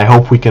 and I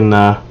hope he can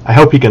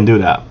do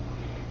that.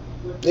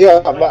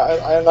 Yeah,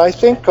 and I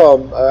think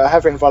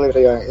having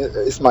Valeria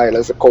Ismail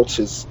as a coach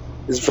is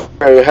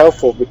very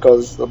helpful,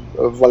 because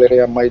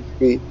Valeria might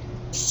be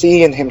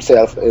seeing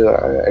himself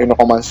in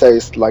Romain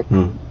Saïss, like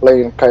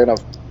playing kind of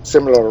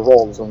similar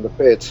roles on the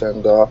pitch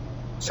and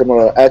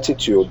similar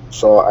attitude.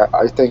 So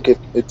I think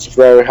it's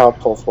very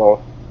helpful for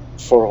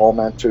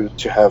Romain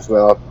to have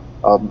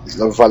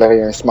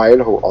Valeria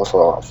Ismail, who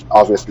also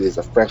obviously is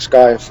a French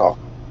guy. So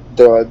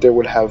they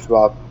will have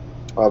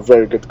a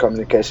very good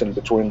communication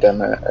between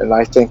them, and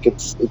I think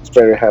it's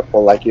very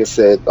helpful, like you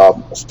said,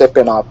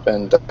 stepping up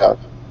and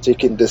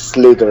taking this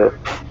leader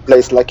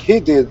place like he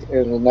did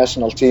in the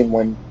national team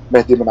when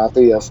Mehdi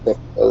Benatia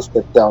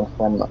stepped down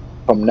from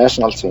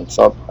national team.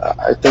 So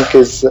I think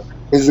he's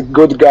a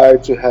good guy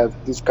to have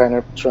this kind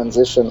of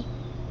transition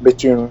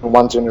between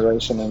one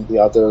generation and the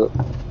other,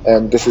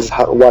 and this is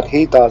what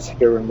he does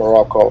here in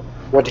Morocco,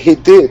 what he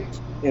did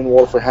in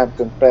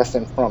Wolverhampton,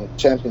 passing from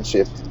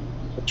Championship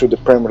to the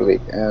Premier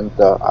League, and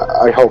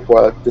I hope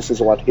this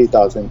is what he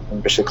does in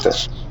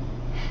Beşiktaş.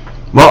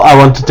 Well, I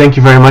want to thank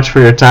you very much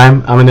for your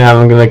time. I mean,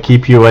 I'm not going to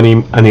keep you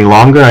any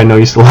longer. I know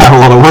you still have a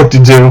lot of work to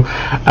do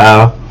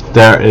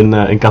there in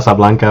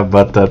Casablanca,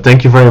 but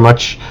thank you very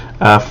much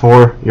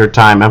for your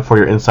time and for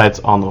your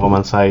insights on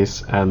Romain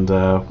Saïss. And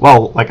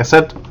well, like I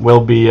said,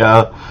 we'll be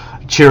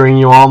cheering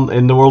you on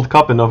in the World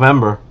Cup in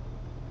November.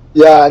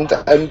 Yeah, and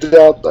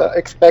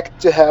expect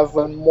to have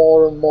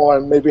more and more,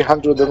 maybe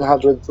hundreds and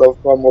hundreds of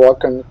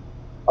Moroccan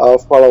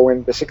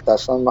following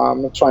Beşiktaş.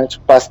 I'm trying to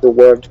pass the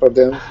word for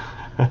them.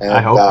 And,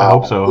 I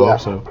hope so. Yeah. I hope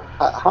so.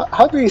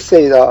 How do you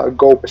say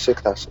 "Go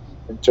Beşiktaş"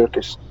 in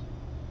Turkish?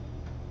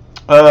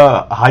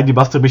 Haydi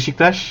Bastır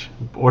Beşiktaş,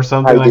 or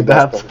something Haydi like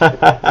that.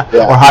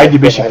 Yeah, or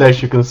Haydi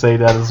Beşiktaş, you can say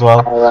that as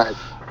well. All right,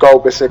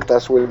 Go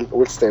Beşiktaş.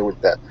 We'll stay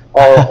with that.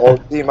 Or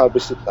Dima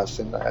Beşiktaş,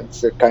 and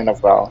it's a kind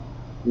of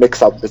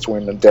mix up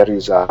between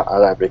Darija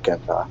Arabic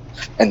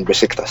and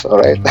Beşiktaş. All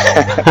right.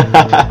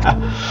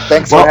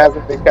 Thanks for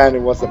having me, Ken.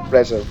 It was a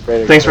pleasure.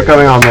 Thanks for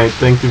coming on, mate.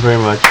 Thank you very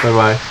much. Bye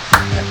bye.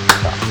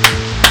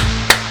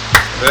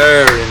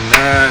 Very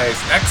nice.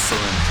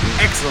 Excellent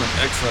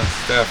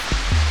stuff.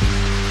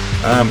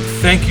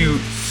 Thank you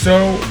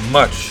so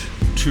much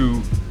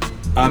to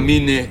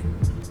Amine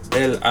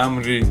El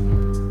Amri,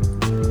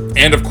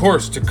 and of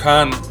course to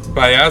Kaan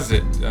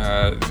Bayazit.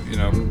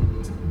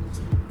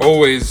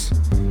 Always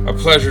a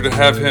pleasure to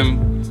have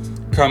him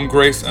come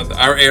grace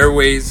our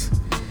airways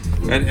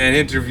and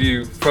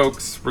interview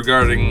folks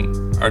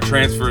regarding our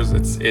transfers.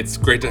 It's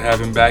great to have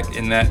him back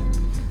in that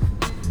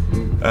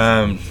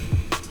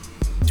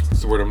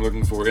what's the word I'm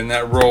looking for, in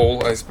that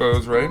role, I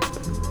suppose, right?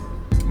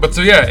 But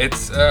so yeah,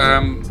 it's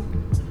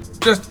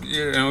just,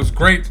 it's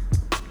great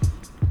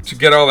to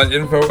get all that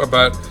info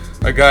about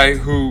a guy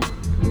who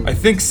I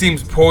think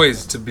seems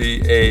poised to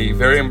be a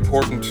very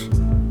important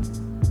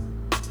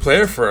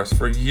player for us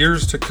for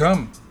years to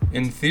come,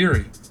 in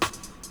theory.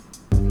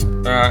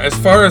 As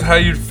far as how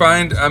you'd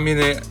find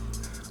Amine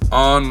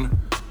on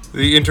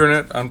the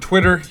internet, on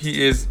Twitter,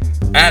 he is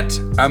at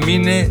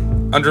Amine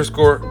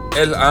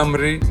 _El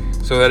Amri.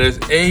 So that is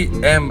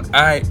AMINE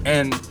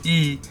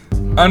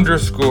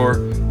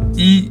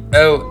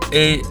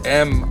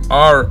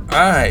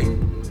 _ELAMRI.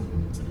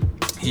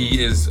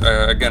 He is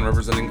again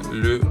representing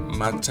Le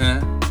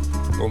Matin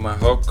au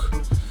Maroc.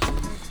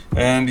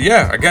 And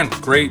yeah, again,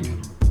 great,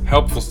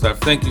 helpful stuff.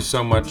 Thank you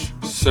so much,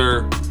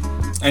 sir.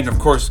 And of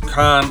course,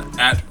 Kaan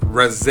at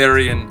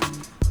Razerian,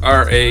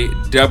 RAZZERIAN.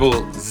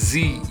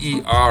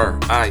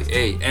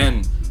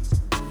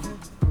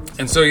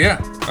 And so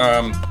yeah,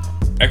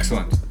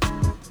 excellent.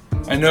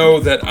 I know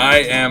that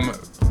I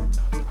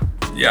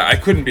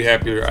couldn't be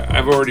happier.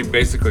 I've already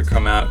basically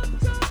come out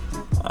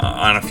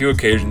on a few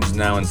occasions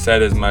now and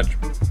said as much.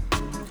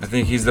 I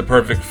think he's the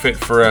perfect fit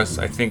for us.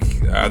 I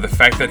think the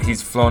fact that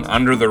he's flown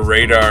under the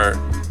radar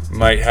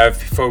might have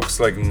folks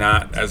like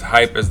not as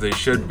hype as they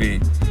should be.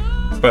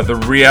 But the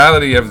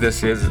reality of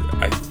this is,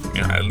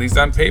 at least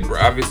on paper,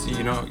 obviously,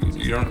 you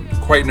don't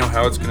quite know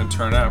how it's going to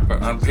turn out,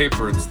 but on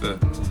paper, it's the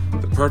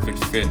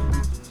perfect fit.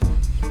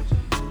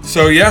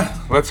 So yeah,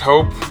 let's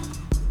hope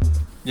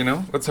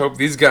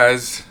these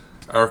guys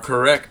are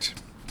correct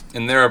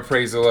in their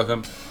appraisal of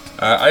him.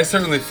 I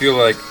certainly feel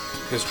like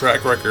his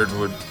track record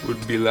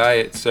would belie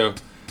it. So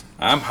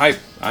I'm hyped.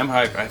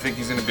 I think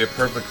he's going to be a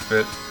perfect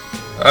fit.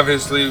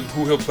 Obviously,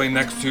 who he'll play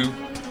next to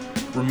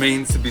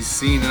remains to be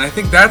seen. And I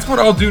think that's what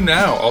I'll do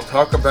now. I'll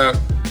talk about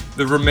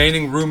the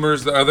remaining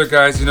rumors, the other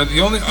guys. You know,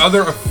 the only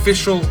other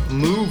official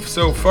move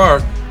so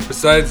far,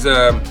 besides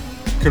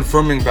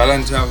confirming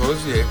Valentin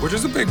Rosier, which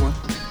is a big one,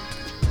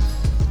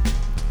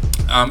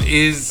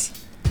 is,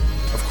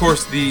 of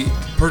course, the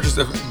purchase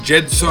of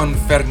Jedson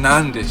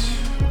Fernandes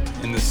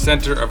in the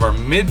center of our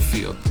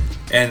midfield.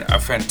 And a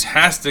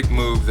fantastic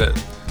move that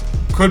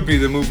could be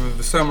the move of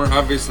the summer.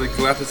 Obviously,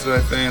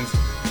 Galatasaray fans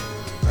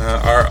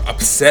are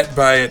upset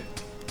by it.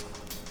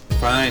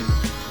 Fine.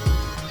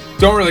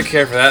 Don't really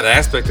care for that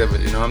aspect of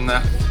it. You know, I'm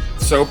not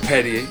so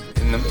petty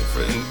in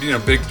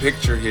the big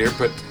picture here.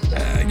 But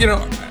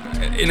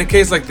in a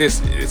case like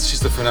this, it's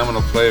just a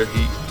phenomenal player.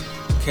 He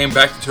came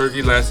back to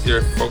Turkey last year,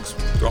 if folks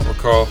don't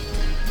recall,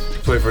 to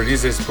play for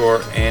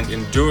Rizespor, and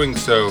in doing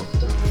so,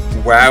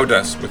 wowed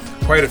us with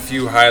quite a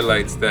few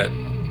highlights that,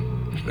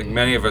 like,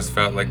 many of us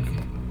felt like,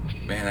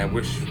 man, I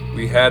wish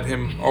we had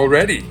him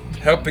already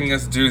helping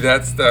us do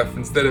that stuff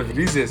instead of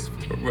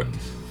Rizespor.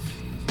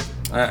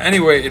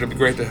 Anyway, it'll be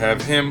great to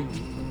have him.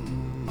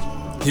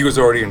 He was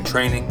already in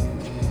training.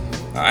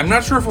 I'm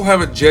not sure if we'll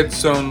have a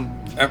Jedson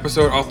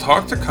episode. I'll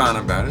talk to Khan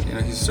about it. You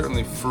know, he's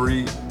certainly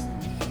free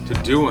to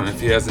do one if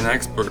he has an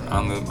expert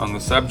on the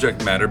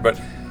subject matter.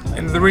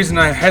 And the reason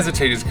I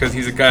hesitate is because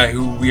he's a guy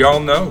who we all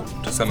know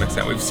to some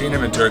extent. We've seen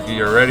him in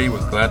Turkey already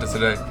with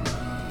Galatasaray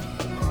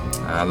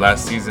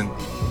last season.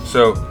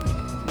 So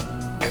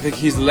I think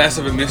he's less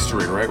of a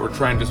mystery, right? We're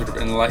trying to sort of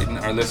enlighten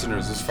our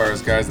listeners as far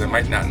as guys that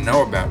might not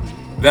know about.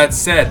 That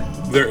said,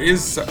 there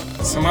is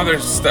some other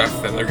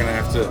stuff that they're going to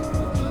have to,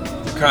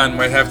 Khan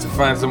might have to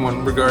find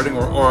someone regarding,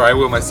 or I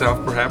will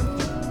myself, perhaps.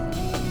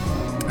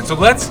 And so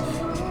let's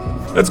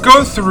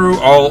go through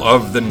all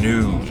of the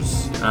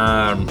news.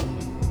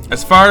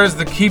 As far as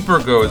the keeper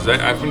goes,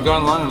 I've been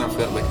gone long enough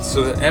that,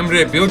 so the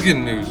Emre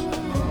Bilgin news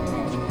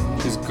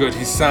is good.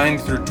 He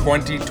signed through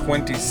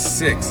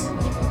 2026.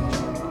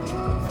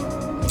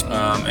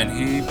 And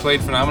he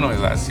played phenomenally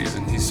last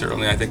season. He's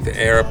certainly, I think, the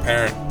heir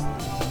apparent.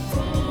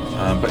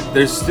 But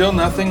there's still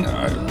nothing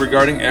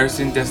regarding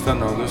Ersin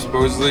Destanoğlu.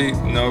 Supposedly,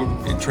 no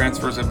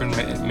transfers have been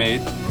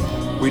made.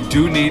 We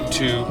do need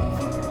to,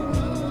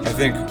 I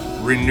think,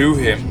 renew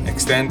him,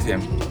 extend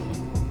him.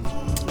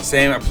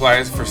 Same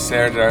applies for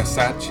Serdar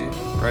Saci,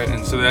 right?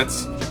 And so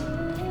that's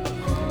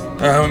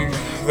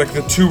like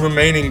the two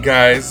remaining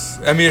guys.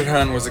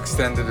 Emirhan was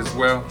extended as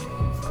well.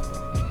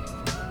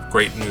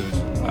 Great news,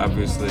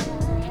 obviously.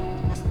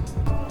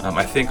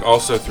 I think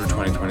also through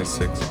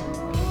 2026.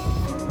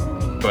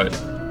 But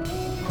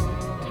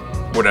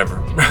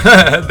whatever.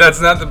 That's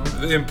not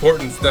the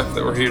important stuff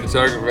that we're here to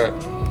talk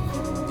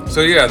about.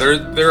 So yeah,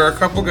 there are a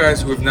couple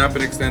guys who have not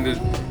been extended.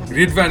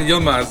 Ridvan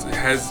Yilmaz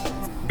has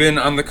been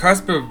on the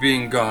cusp of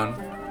being gone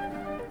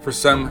for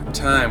some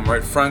time,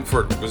 right?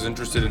 Frankfurt was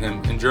interested in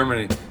him in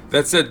Germany.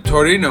 That said,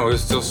 Torino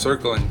is still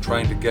circling,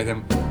 trying to get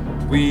him.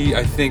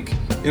 I think,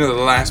 the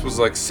last was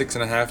like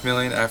 6.5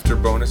 million after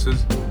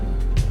bonuses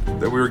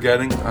that we were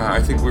getting.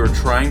 I think we were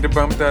trying to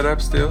bump that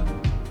up still,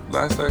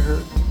 last I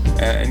heard.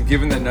 And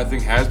given that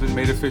nothing has been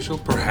made official,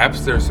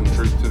 perhaps there's some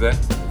truth to that.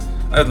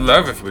 I'd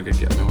love if we could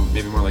get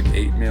maybe more like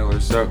 8 mil or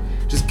so.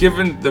 Just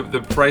given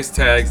the price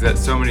tags that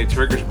so many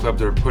Turkish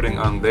clubs are putting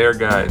on their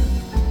guys.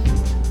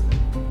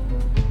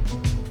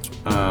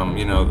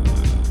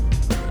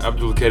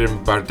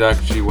 Abdülkerim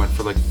Bardakci went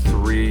for like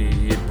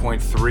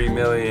 3.3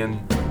 million.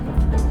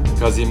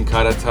 Kazim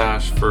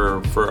Karataş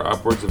for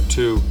upwards of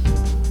 2.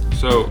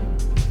 So,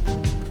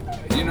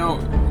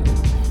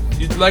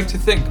 you'd like to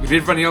think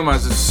Ridvan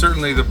Yilmaz is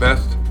certainly the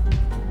best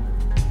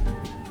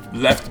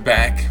left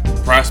back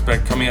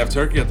prospect coming out of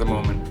Turkey at the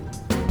moment.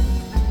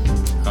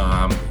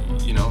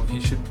 He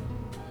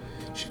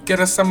should get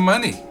us some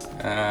money.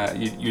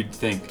 You'd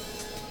think.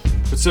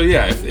 But so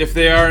yeah, if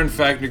they are in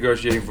fact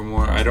negotiating for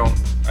more, I don't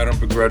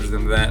begrudge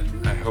them that.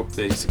 I hope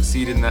they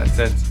succeed in that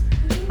sense.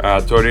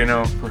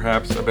 Torino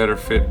perhaps a better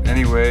fit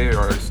anyway,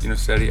 or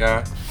Serie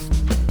A.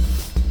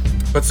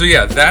 But so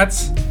yeah,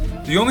 that's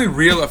the only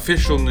real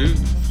official news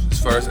as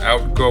far as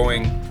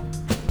outgoing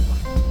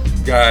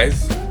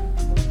guys.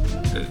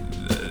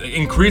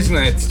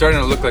 Increasingly, it's starting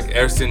to look like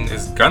Ersin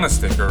is gonna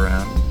stick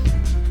around.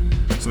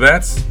 So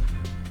that's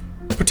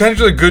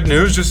potentially good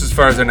news, just as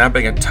far as there not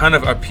being a ton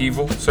of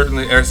upheaval.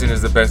 Certainly, Ersin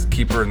is the best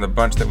keeper in the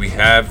bunch that we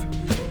have.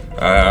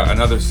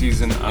 Another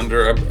season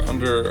under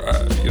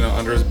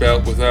his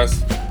belt with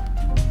us,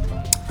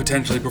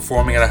 potentially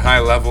performing at a high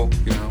level.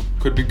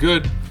 Could be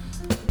good.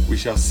 We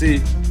shall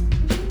see.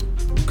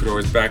 Could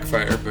always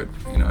backfire, but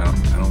I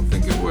don't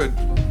think it would.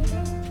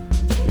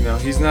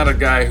 He's not a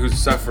guy who's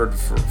suffered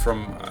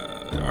from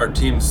our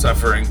team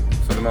suffering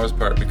for the most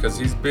part, because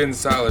he's been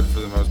solid for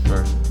the most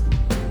part.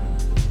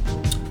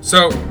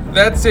 So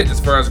that's it as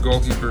far as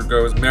goalkeeper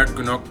goes. Mert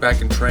Günok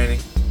back in training.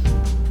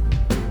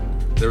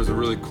 There was a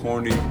really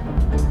corny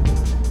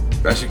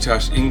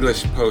Beşiktaş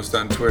English post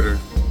on Twitter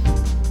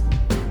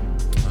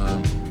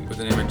with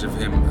an image of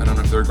him. I don't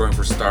know if they were going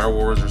for Star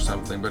Wars or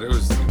something, but it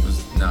was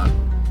not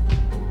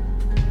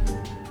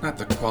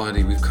the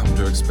quality we've come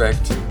to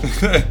expect.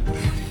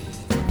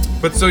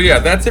 But so yeah,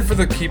 that's it for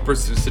the keeper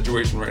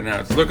situation right now.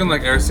 It's looking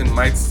like Ersin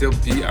might still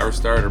be our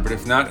starter, but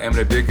if not,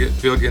 Emre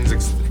Bilgin's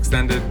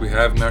extended. We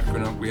have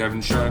we have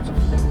insurance.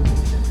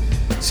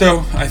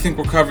 So I think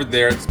we're covered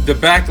there. It's the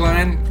back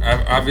line,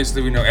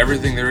 obviously we know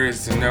everything there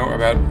is to know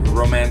about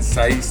Romain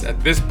Saïss at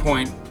this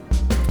point.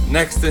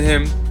 Next to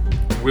him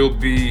will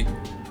be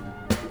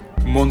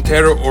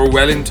Montero or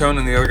Wellington,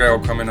 and the other guy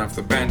will come in off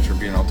the bench or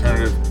be an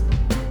alternative.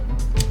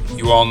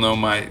 You all know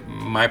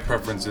my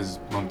preference is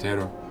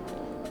Montero.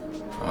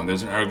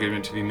 There's an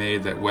argument to be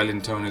made that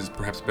Wellington is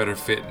perhaps better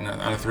fit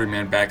on a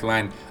three-man back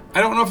line.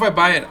 I don't know if I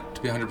buy it,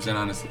 to be 100%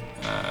 honest.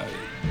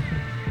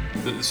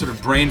 The sort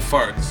of brain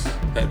farts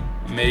that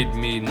made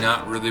me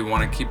not really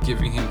want to keep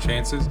giving him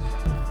chances,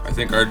 I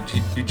think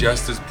he'd be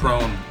just as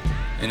prone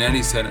in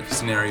any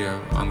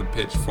scenario on the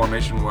pitch,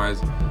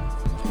 formation-wise.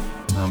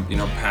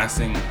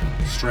 Passing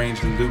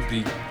strange,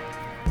 loopy,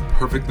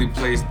 perfectly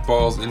placed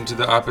balls into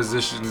the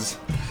opposition's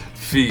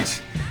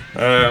feet.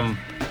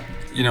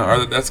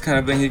 That's the kind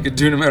of thing he could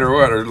do no matter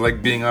what, or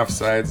like being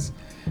offsides,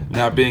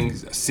 not being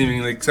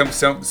seemingly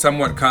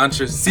somewhat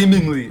conscious,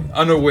 seemingly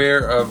unaware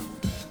of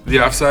the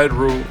offside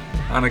rule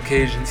on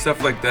occasion,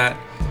 stuff like that.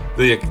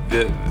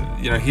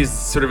 He's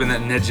sort of in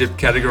that Necip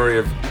category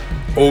of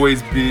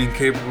always being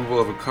capable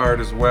of a card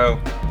as well.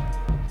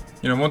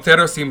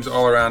 Montero seems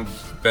all around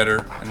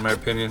better in my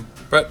opinion,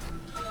 but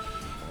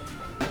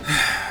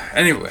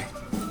anyway,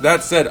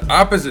 that said,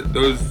 opposite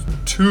those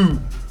two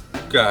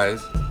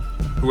guys,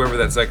 whoever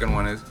that second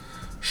one is,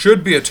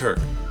 should be a Turk.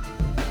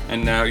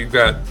 And now you've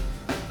got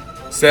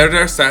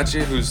Serdar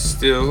Saçi, who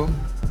still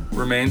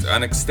remains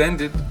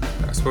unextended.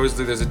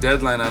 Supposedly there's a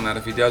deadline on that.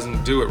 If he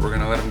doesn't do it, we're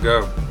going to let him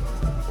go.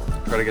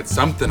 Try to get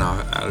something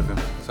out of him,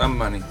 some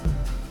money.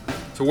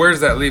 So where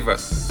does that leave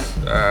us?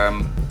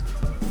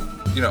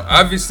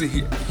 Obviously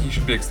he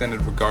should be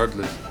extended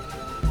regardless,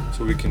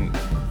 so we can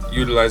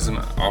utilize him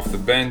off the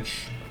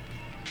bench,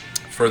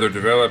 further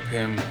develop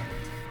him.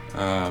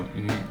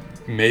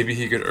 Maybe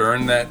he could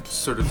earn that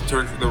sort of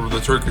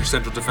the Turkish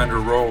central defender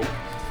role.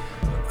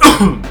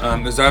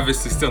 There's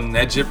obviously still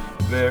Necip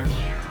there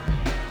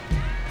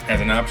as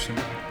an option.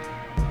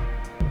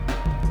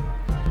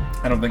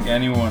 I don't think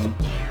anyone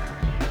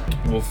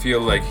will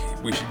feel like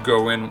we should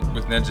go in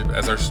with Necip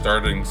as our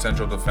starting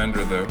central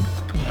defender, though.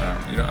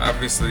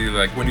 Obviously,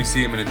 like when you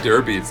see him in a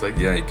derby, it's like,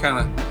 yeah, you kind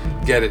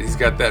of get it. He's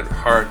got that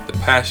heart, the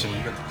passion,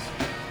 but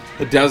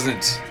it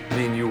doesn't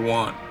mean you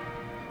want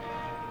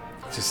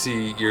to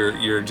see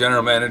your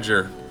general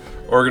manager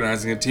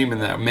organizing a team in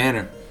that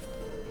manner.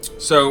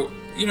 So,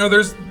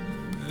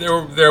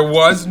 there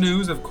was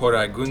news of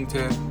Koray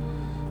Gunter,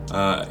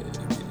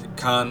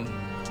 Khan,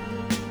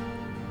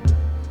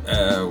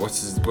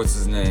 what's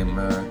his name?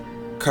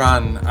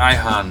 Khan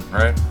Ayhan,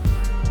 right?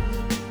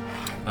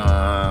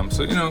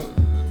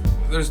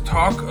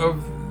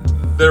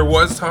 There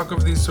was talk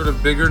of these sort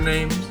of bigger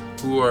names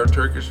who are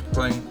Turkish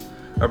playing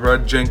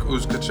abroad, Cenk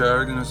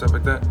Uzkaçar, stuff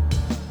like that.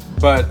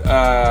 But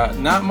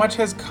not much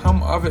has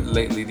come of it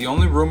lately. The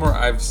only rumor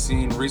I've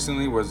seen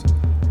recently was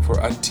for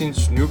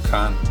Atinç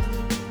Nukan.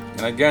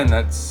 And again,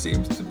 that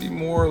seems to be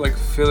more like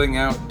filling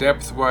out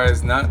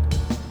depth-wise, not,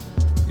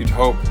 you'd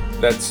hope,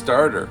 that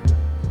starter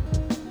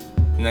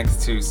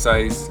next to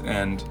Saïss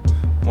and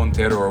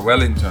Montero or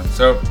Wellington.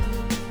 So,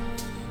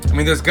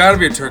 there's got to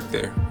be a Turk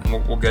there,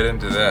 and we'll get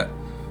into that.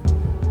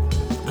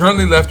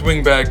 Currently left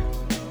wing back,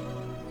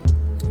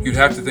 you'd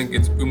have to think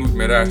it's Umut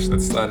Meraş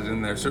that's slotted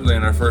in there. Certainly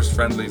in our first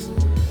friendlies,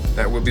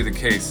 that will be the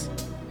case.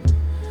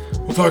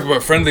 We'll talk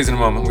about friendlies in a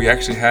moment. We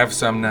actually have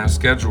some now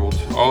scheduled,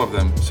 all of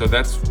them, so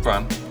that's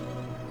fun.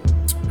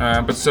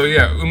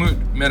 Umut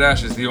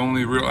Meraş is the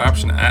only real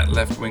option at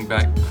left wing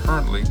back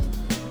currently.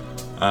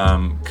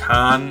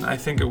 Khan, I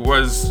think it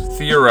was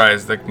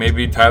theorized like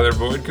maybe Tyler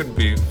Boyd could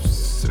be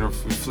sort of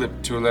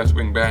flipped to a left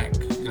wing back,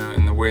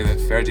 in the way that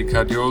Ferdi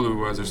Kadıoğlu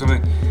was or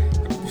something.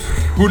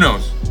 Who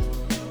knows?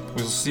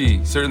 We'll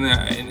see. Certainly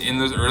in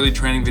those early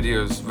training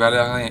videos,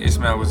 Valérien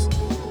Ismail was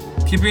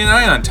keeping an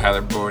eye on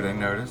Tyler Boyd, I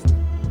noticed.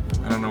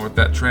 I don't know what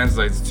that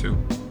translates to.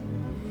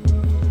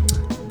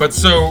 But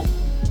so,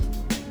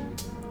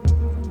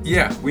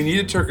 yeah, we need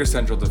a Turkish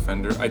central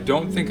defender. I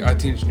don't think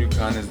Atinç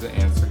Nukan is the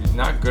answer. He's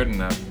not good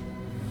enough.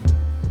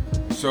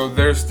 So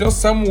there's still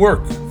some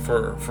work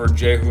for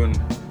Ceyhun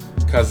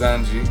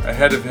Kazancı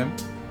ahead of him.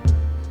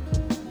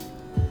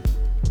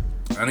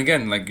 And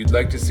again, like you'd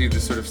like to see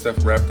this sort of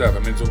stuff wrapped up.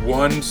 It's a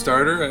one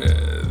starter.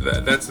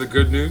 That's the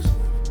good news.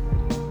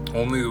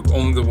 Only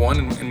the one,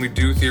 and we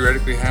do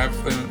theoretically have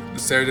the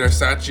Serdar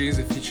Saçi's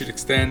if he should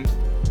extend,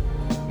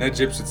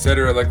 Necip's,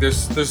 etc. Like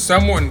there's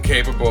someone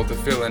capable to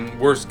fill in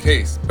worst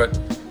case. But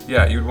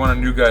yeah, you'd want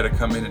a new guy to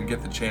come in and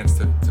get the chance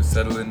to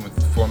settle in with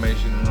the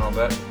formation and all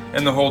that,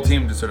 and the whole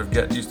team to sort of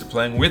get used to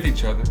playing with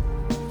each other.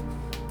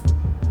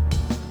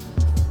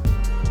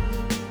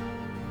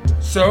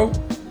 So,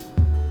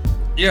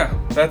 yeah,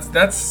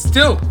 that's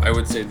still, I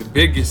would say, the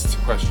biggest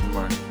question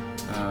mark.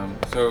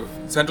 So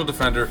central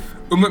defender,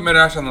 Umut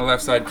Merash on the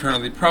left side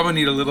currently. Probably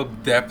need a little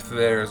depth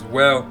there as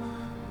well.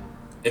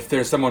 If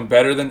there's someone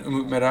better than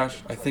Umut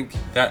Merash, I think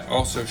that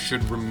also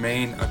should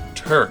remain a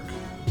Turk.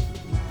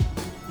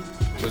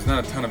 There's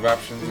not a ton of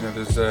options.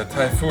 There's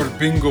Tayfur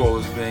Bingöl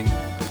is being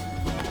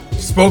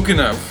spoken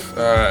of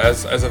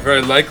as a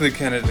very likely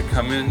candidate to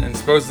come in, and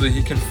supposedly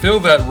he can fill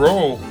that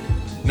role.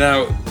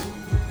 Now,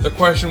 the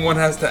question one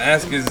has to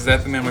ask is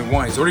that the man we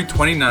want? He's already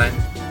 29.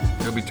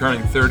 He'll be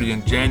turning 30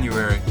 in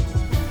January.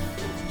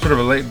 Sort of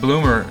a late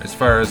bloomer as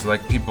far as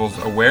like people's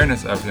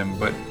awareness of him,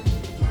 but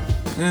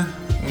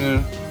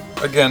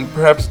again,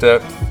 perhaps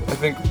depth. I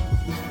think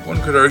one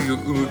could argue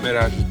Umut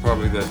Merash is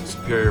probably the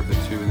superior of the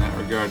two in that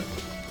regard.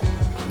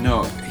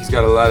 No, he's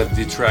got a lot of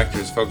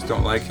detractors. Folks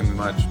don't like him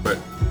much, but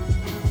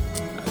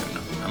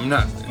I don't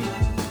know.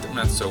 I'm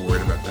not so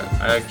worried about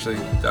that. I actually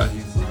thought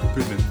he's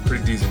a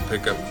pretty decent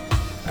pickup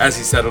as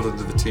he settled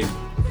into the team.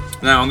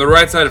 Now, on the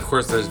right side, of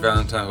course, there's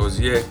Valentin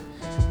Rosier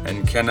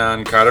and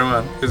Kenan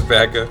Karaman, his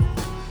backup.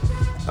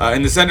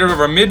 In the center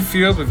of our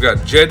midfield, we've got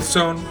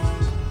Jedson.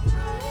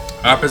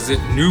 Opposite,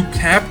 new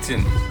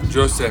captain,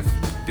 Joseph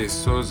de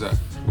Souza,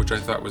 which I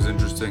thought was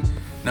interesting.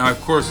 Now,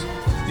 of course,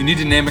 you need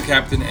to name a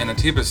captain, and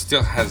Atiba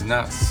still has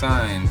not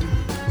signed.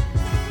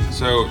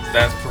 So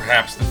that's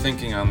perhaps the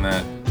thinking on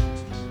that.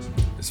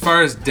 As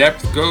far as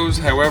depth goes,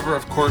 however,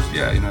 of course,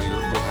 we'll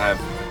have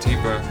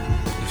Atiba.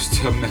 There's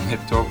still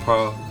Mehmet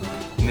Topal,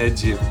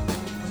 Necip.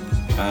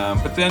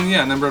 But then,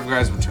 a number of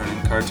guys returning.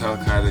 Kartal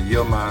Kayla,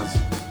 Yilmaz.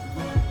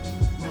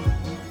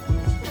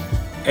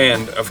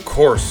 And, of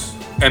course,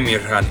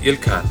 Emirhan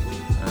İlkan,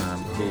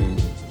 who,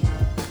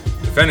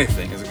 if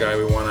anything, is a guy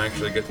we want to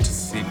actually get to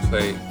see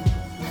play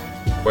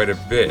quite a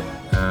bit.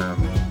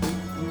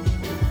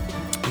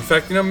 In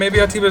fact, maybe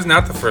Atiba's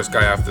not the first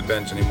guy off the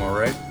bench anymore,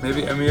 right?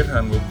 Maybe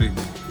Emirhan will be.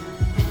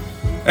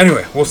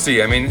 Anyway, we'll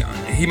see. I mean,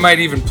 he might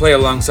even play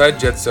alongside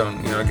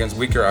Jetson, against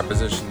weaker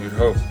opposition, you'd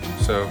hope.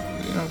 So,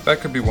 that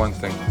could be one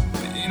thing.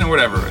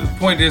 Whatever. The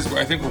point is,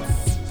 I think we're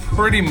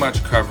pretty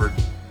much covered.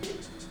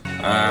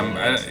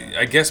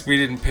 I guess we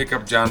didn't pick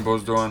up John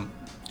Bozdoğan.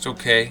 It's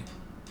okay.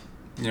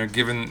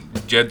 Given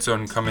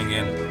Jedson coming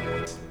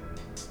in,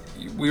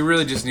 we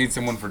really just need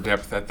someone for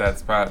depth at that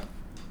spot.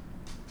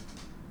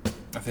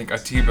 I think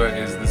Atiba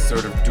is the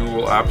sort of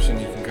dual option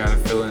you can kind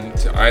of fill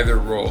into either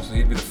role. So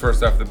he'd be the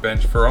first off the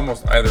bench for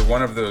almost either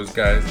one of those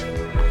guys.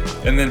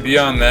 And then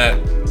beyond that,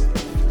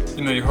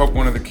 you hope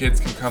one of the kids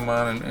can come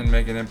on and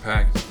make an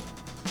impact.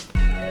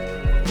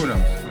 Who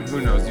knows?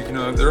 Who knows?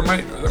 There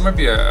might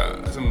be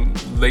some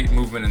late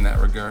movement in that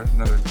regard.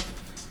 Another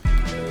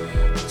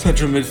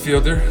central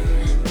midfielder,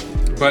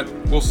 but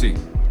we'll see.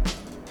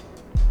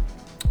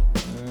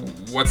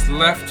 What's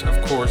left,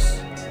 of course,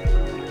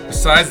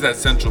 besides that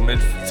central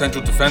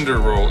defender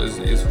role,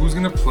 is who's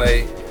going to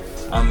play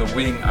on the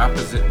wing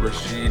opposite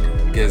Rashid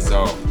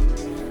Ghezal.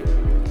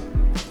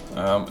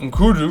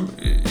 Nkudu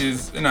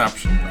is an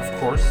option, of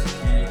course.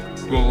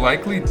 He will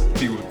likely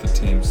be with the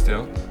team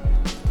still.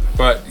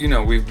 But,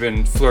 we've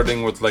been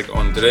flirting with,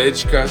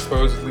 Ondrejka,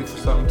 supposedly, for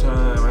some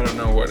time. I don't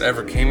know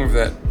whatever came of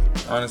that,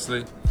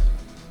 honestly.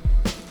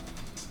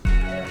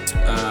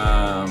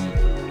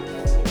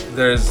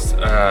 There's,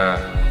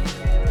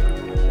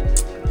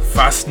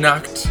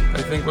 Fastnacht,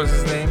 I think was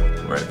his name,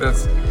 right?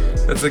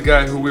 That's a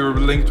guy who we were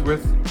linked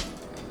with,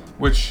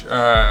 which,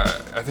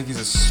 I think he's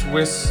a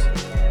Swiss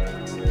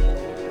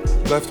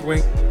left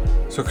wing.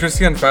 So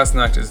Christian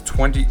Fastnacht is a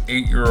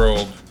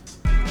 28-year-old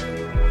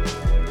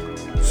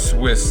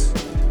Swiss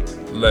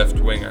left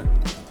winger.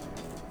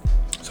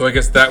 So I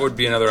guess that would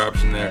be another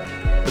option there.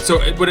 But so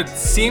what it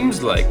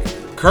seems like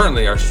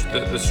currently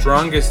the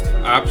strongest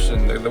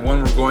option, the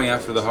one we're going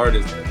after the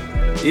hardest,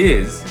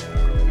 is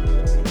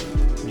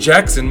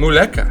Jackson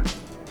Muleka,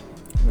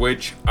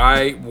 which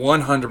I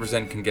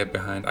 100% can get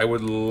behind. I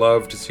would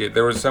love to see it.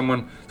 There was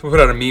someone put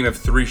out a meme of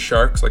 3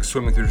 sharks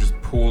swimming through just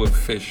pool of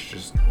fish,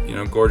 just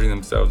gorging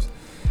themselves,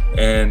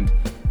 and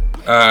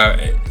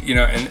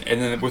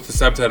and then with the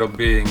subtitle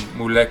being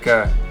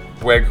Muleka,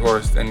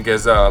 Weghorst, and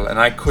Ghezal, and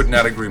I could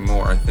not agree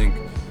more. I think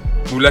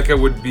Muleka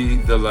would be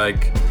the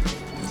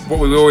what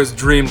we always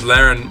dreamed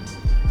Laren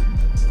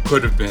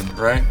could have been,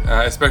 right?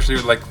 Especially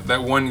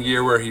that one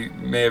year where he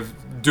may have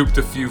duped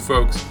a few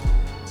folks.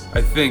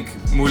 I think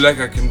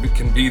Muleka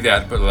can be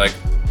that, but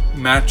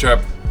match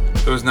up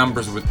those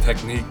numbers with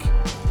technique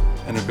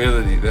and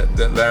ability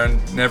that Laren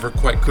never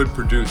quite could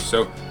produce.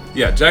 So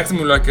yeah, Jackson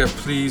Muleka,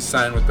 please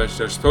sign with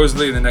Beşiktaş.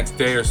 Supposedly in the next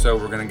day or so,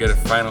 we're going to get a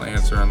final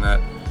answer on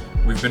that.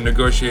 We've been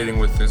negotiating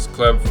with this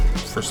club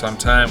for some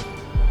time.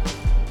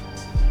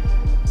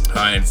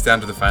 It's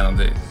down to the final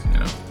days,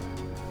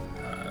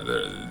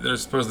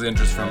 There's supposedly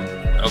interest from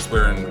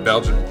elsewhere in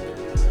Belgium,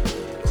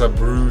 Club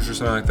Bruges or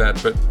something like that.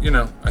 But,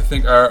 I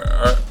think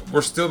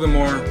we're still the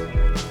more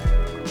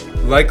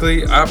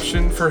likely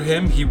option for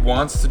him. He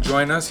wants to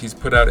join us. He's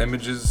put out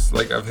images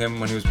of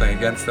him when he was playing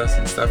against us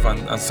and stuff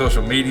on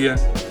social media.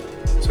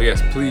 So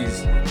yes,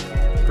 please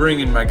bring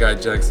in my guy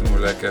Jackson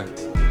Muleka.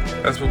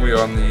 That's what we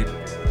all need.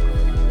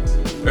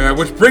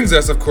 Which brings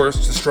us, of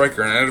course, to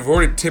striker, and I've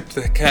already tipped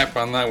the cap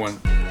on that one.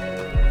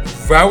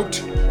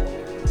 Wout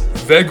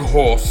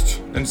Weghorst,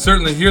 and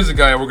certainly here's a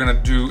guy we're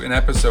gonna do an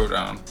episode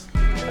on.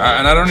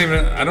 And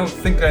I don't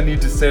think I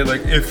need to say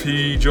like if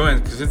he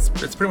joins, because it's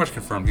pretty much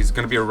confirmed. He's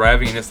gonna be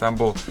arriving in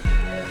Istanbul.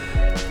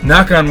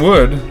 Knock on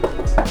wood.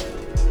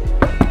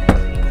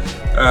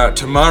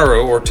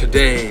 Tomorrow or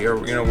today or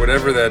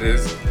whatever that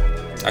is.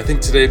 I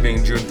think today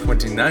being June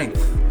 29th,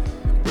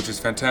 which is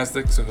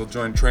fantastic. So he'll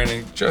join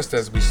training just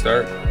as we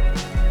start.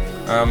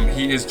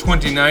 He is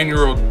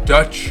 29-year-old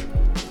Dutch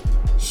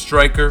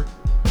striker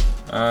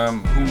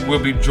who will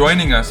be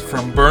joining us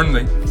from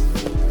Burnley.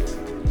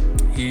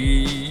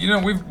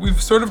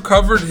 We've sort of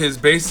covered his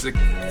basic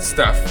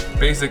stuff,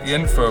 basic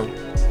info.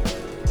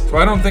 So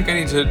I don't think I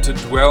need to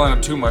dwell on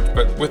it too much.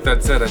 But with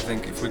that said, I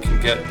think if we can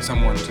get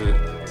someone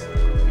to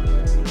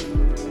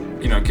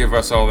give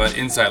us all that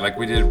insight like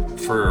we did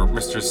for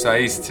Mr.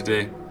 Saïss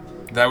today,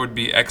 that would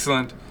be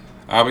excellent.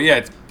 But yeah,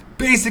 it's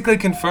basically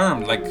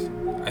confirmed. Like,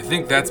 I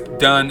think that's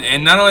done.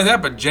 And not only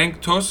that, but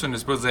Cenk Tosun is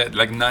supposed to at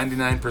like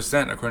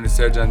 99% according to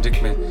Sercan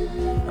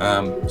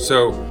Dikme.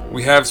 So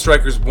we have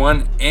strikers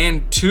 1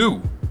 and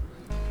 2.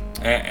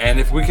 And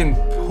if we can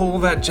pull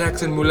that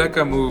Jackson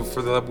Muleka move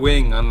for the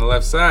wing on the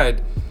left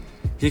side,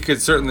 he could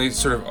certainly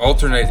sort of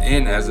alternate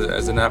in as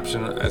an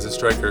option as a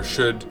striker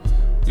should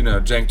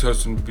Cenk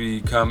Tosun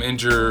become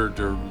injured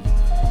or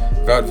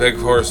Wout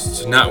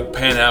Weghorst not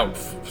pan out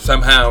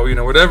somehow,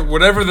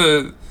 whatever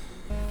the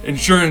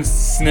insurance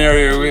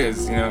scenario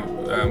is,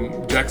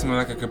 Jackson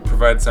Muleka could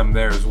provide some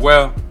there as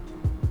well.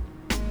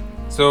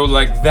 So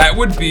like that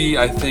would be,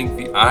 I think,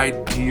 the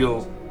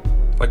ideal.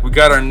 Like we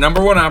got our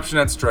number one option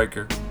at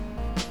striker,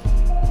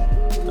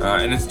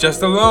 and it's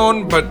just a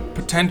loan, but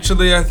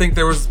potentially I think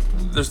there's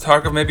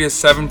talk of maybe a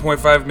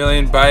 7.5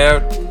 million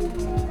buyout.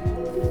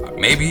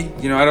 Maybe,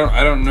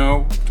 I don't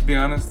know, to be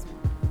honest.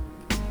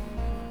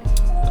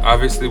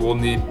 Obviously, we'll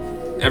need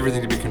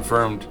everything to be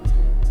confirmed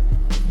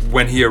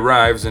when he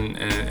arrives and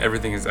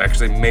everything is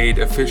actually made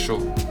official.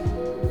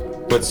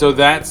 But so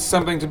that's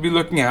something to be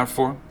looking out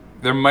for.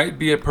 There might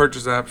be a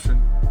purchase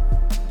option.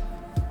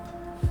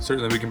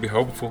 Certainly, we can be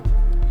hopeful.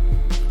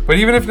 But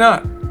even if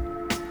not,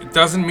 it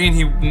doesn't mean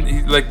he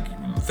like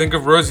think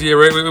of Rosier.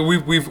 Right?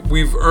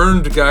 We've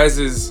earned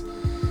guys'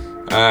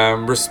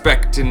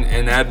 respect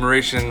and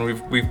admiration.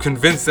 We've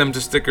convinced them to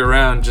stick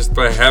around just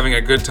by having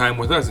a good time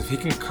with us. If he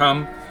can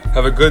come,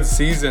 have a good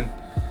season,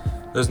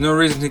 there's no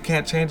reason he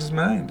can't change his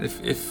mind.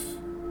 If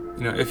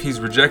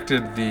he's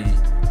rejected the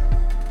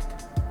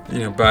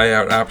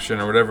buyout option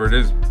or whatever it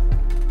is.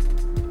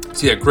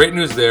 So yeah, great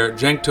news there.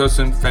 Cenk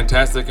Tosun,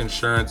 fantastic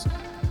insurance.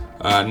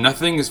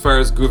 Nothing as far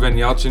as Guven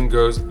Yalcin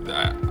goes.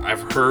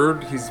 I've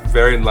heard he's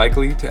very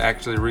likely to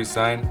actually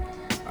re-sign.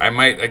 I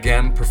might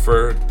again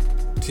prefer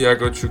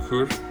Thiago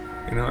Çukur,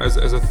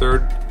 as a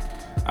third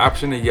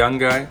option, a young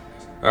guy.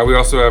 We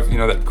also have,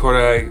 that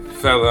Koray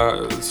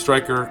fella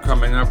striker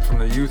coming up from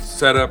the youth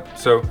setup.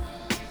 So,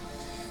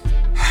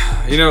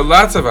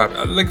 lots of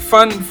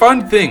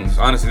fun things.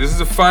 Honestly, this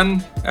is a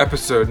fun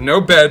episode. No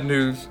bad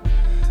news.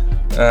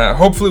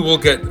 Hopefully, we'll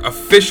get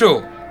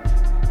official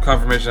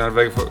confirmation on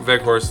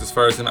Weghorst as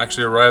far as him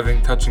actually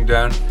arriving, touching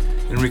down,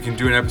 and we can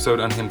do an episode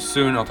on him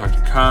soon. I'll talk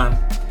to Khan.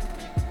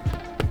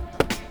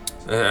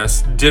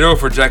 Ditto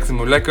for Jackson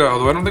Muleka,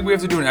 although I don't think we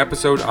have to do an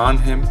episode on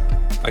him.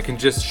 I can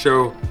just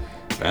show,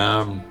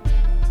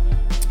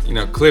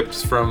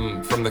 clips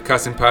from the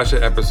Kasim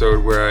Pasha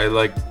episode where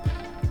I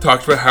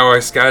talked about how I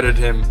scouted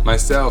him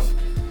myself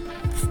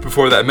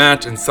before that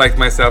match and psyched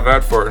myself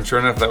out for it. And sure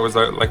enough, that was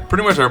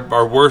pretty much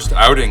our worst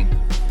outing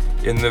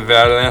in the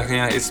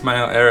Valérien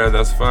Ismail era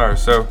thus far.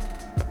 So,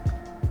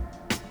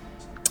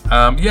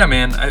 yeah,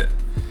 man,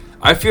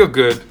 I feel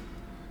good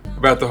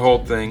about the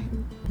whole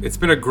thing. It's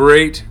been a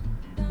great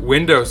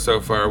window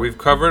so far. We've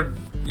covered,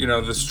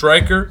 the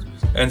striker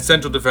and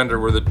central defender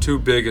were the two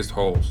biggest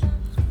holes,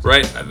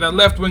 right? That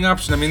left wing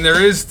option,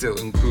 there is still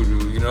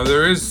Nkudu,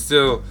 there is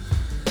still,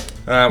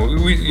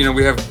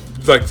 we have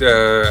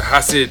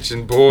Hasic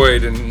and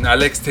Boyd and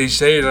Alex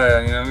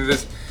Teixeira,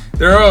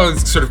 there are all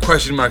sort of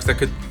question marks that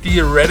could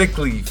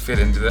theoretically fit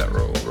into that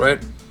role,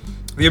 right?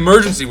 The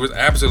emergency was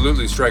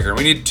absolutely striker.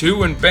 We need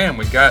two, and bam,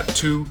 we got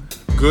two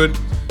good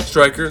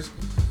strikers.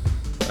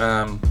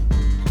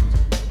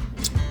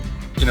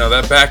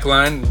 That back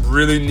line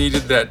really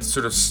needed that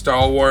sort of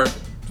stalwart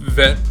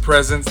vet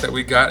presence that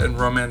we got in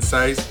Romain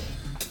Saïss.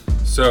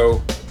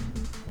 So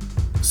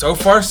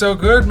far so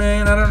good,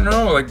 man. I don't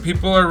know.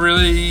 People are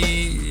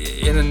really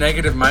in a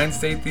negative mind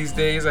state these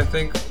days, I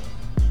think.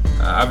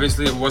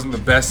 Obviously, it wasn't the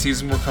best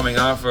season we're coming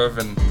off of,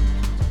 and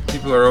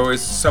people are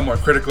always somewhat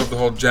critical of the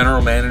whole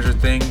general manager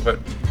thing, but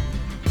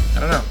I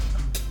don't know.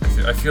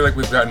 I feel like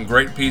we've gotten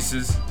great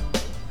pieces.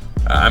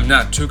 I'm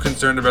not too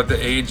concerned about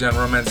the age on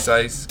Romain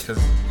Saïss, because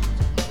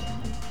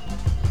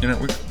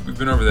we've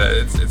been over that.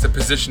 It's a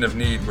position of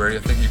need where I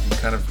think you can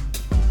kind of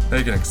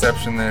make an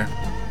exception there.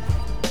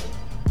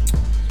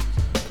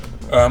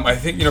 I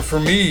think, for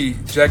me,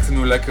 Jackson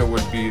Muleka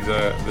would be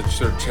the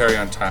sort of cherry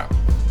on top.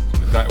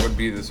 that would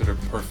be the sort of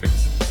perfect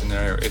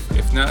scenario.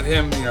 If not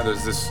him,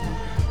 there's this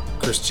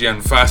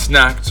Christian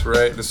Fastnacht,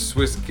 right? The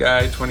Swiss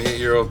guy,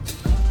 28-year-old.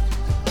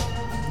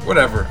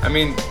 Whatever. I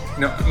mean,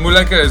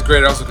 Muleka is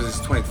great also because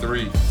he's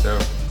 23. So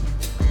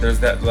there's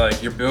that,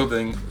 you're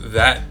building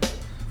that.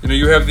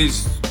 You have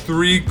these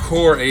 3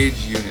 core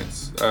age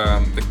units.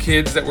 The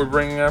kids that we're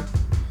bringing up.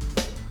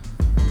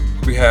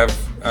 We have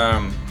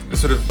the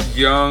sort of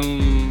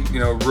young,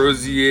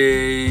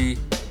 Rosier.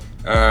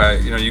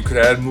 You could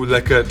add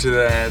Muleka to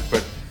that,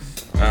 but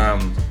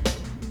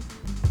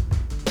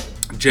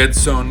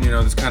Jedson,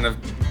 this kind of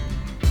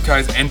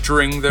guys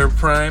entering their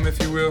prime,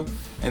 if you will.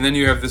 And then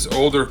you have this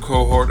older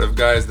cohort of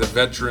guys, the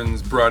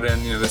veterans brought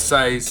in, the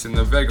Saïss and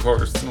the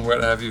Weghorst and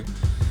what have you.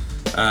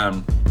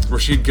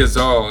 Rashid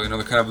Ghazal,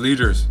 the kind of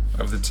leaders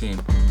of the team.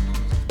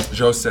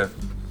 Joseph.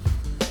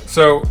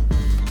 So,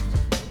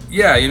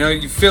 yeah,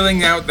 you're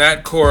filling out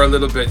that core a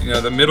little bit.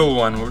 The middle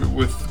one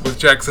with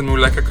Jackson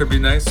Muleka could be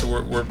nice.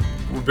 So we're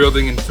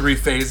building in 3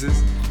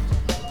 phases.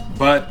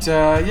 But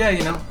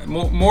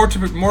more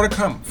to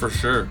come for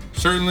sure.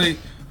 Certainly,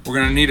 we're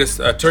gonna need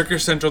a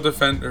Turkish central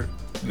defender.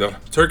 The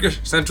Turkish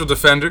central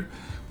defender,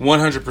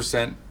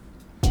 100%.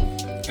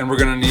 And we're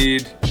gonna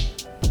need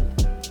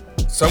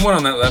someone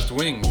on that left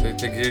wing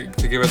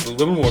to give us a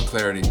little more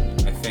clarity,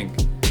 I think.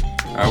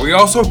 We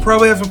also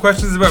probably have some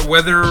questions about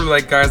whether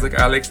guys like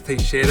Alex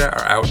Teixeira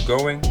are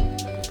outgoing.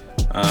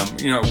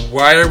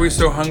 Why are we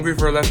so hungry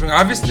for a left wing?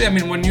 Obviously,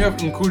 when you have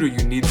Nkudu,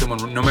 you need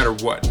someone no matter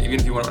what, even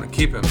if you want to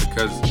keep him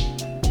because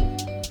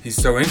he's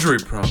so injury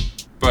prone.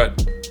 But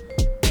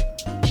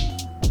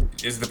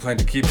is the plan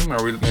to keep him?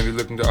 Are we maybe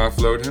looking to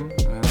offload him?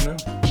 I don't know.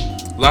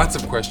 Lots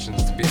of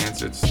questions to be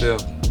answered still.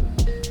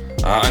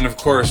 And of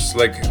course,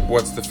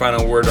 what's the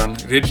final word on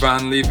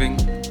Ridvan leaving?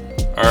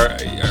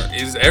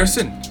 Is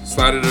Ersin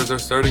slotted as our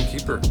starting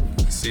keeper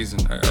this season?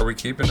 Are we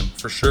keeping him?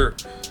 For sure.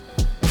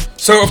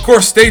 So, of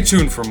course, stay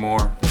tuned for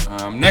more.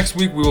 Next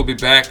week, we will be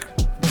back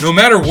no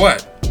matter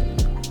what.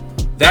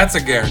 That's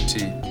a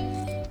guarantee.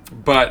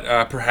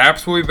 But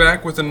perhaps we'll be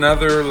back with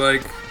another,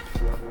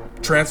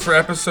 transfer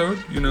episode.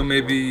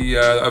 Maybe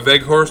a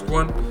Weghorst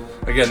one.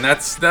 Again,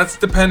 that's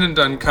dependent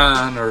on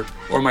Khan or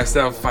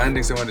myself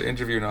finding someone to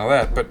interview and all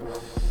that. But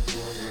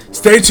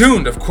stay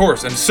tuned, of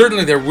course. And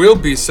certainly there will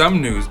be some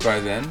news by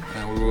then.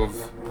 And we will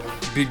have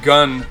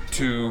begun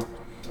to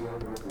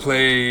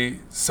play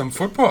some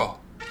football.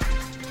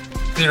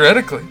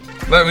 Theoretically.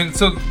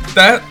 So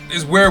that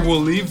is where we'll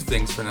leave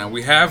things for now.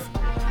 We have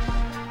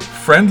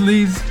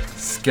friendlies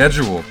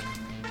scheduled.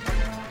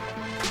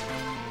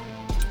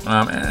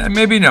 And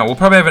maybe no. We'll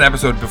probably have an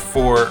episode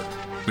before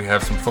we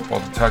have some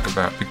football to talk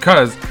about.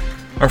 Because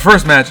our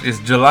first match is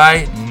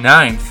July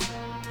 9th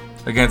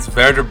against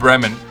Werder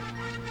Bremen.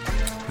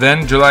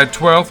 Then July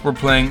 12th, we're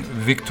playing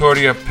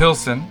Victoria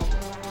Pilsen,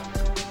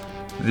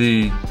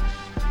 the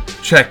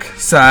Czech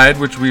side,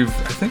 which we've,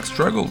 I think,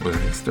 struggled with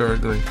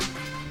historically.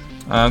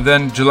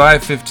 Then July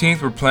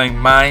 15th, we're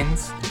playing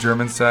Mainz, the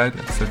German side,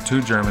 so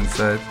 2 German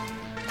sides.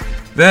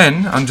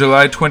 Then, on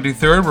July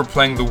 23rd, we're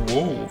playing the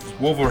Wolves,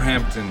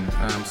 Wolverhampton.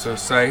 So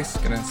Saïss,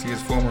 gonna see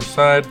his former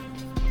side.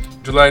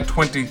 July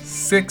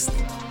 26th,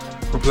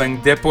 we're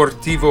playing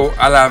Deportivo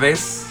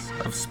Alaves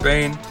of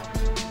Spain.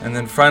 And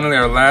then finally,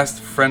 our last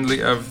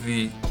friendly of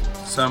the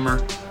summer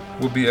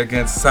will be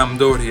against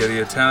Sampdoria,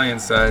 the Italian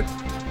side.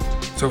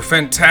 So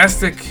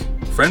fantastic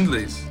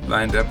friendlies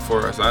lined up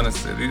for us,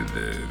 honestly.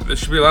 This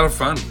should be a lot of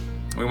fun.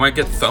 We might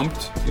get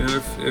thumped,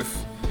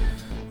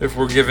 if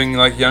we're giving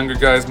younger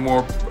guys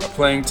more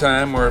playing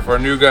time, or if our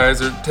new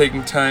guys are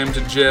taking time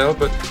to gel.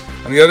 But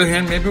on the other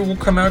hand, maybe we'll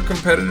come out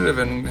competitive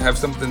and have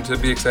something to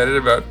be excited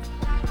about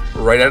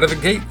right out of the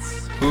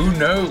gates. Who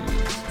knows?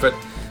 But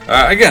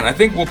again, I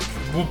think we'll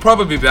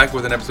probably be back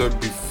with an episode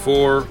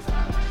before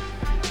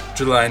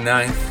July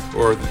 9th,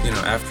 or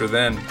after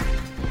then,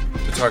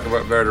 to talk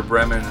about Werder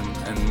Bremen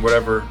and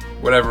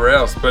whatever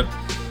else. But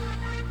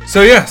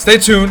so yeah, stay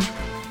tuned.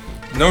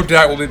 No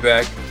doubt we'll be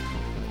back.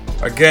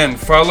 Again,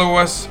 follow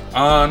us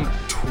on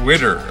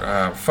Twitter.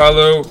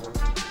 Follow,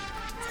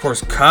 of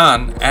course,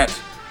 Khan at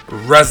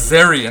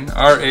Razerian,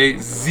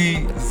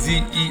 Razzerin.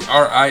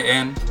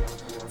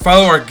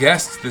 Follow our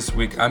guests this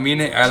week,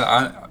 Amine El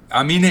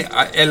Amri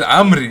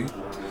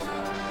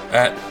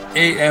at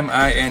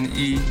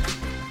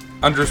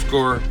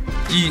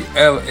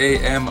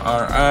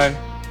AMINE_ELAMRI.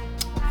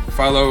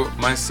 Follow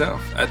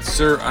myself at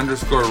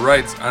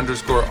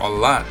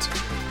Sir_Writes_a-lot.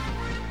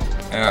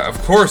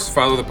 Of course,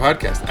 follow the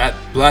podcast at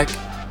Black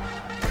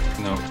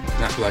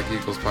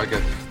Eagles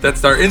Podcast.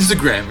 That's our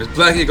Instagram. It's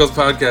Black Eagles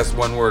Podcast,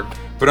 one word.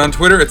 But on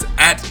Twitter, it's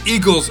at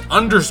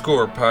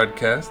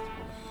Eagles_podcast.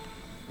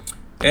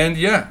 And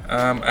yeah,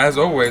 as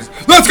always,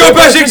 let's go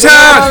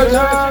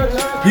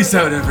Besiktas! Peace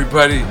out,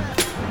 everybody.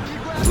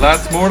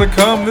 Lots more to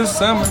come this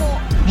summer.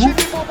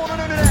 Şimdi Bobo'nun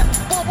önüne.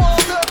 Bobo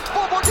aldı.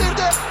 Bobo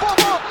girdi.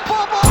 Bobo.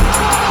 Bobo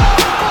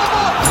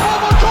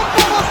çok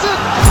babasın.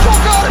 Çok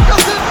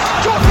harikasın.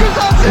 Çok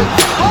güzelsin.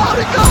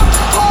 Harika.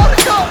 Bobo.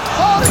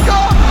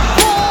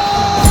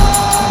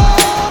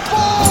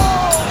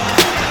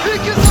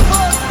 2-0.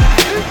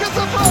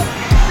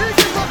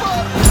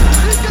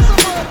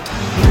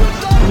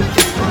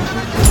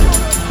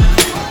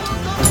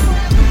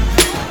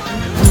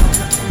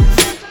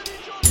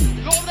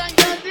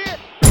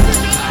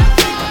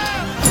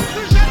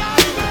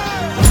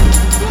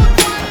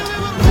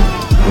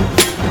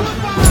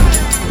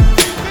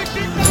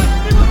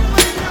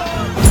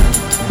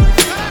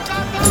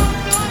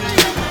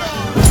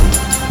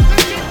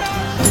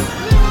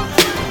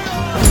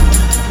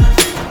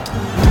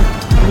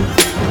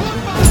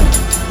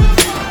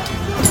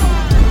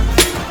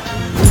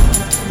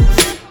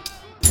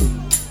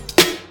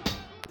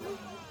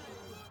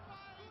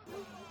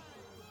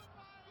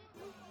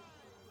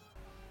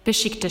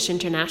 Besiktas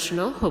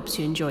International hopes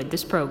you enjoyed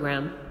this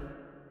program.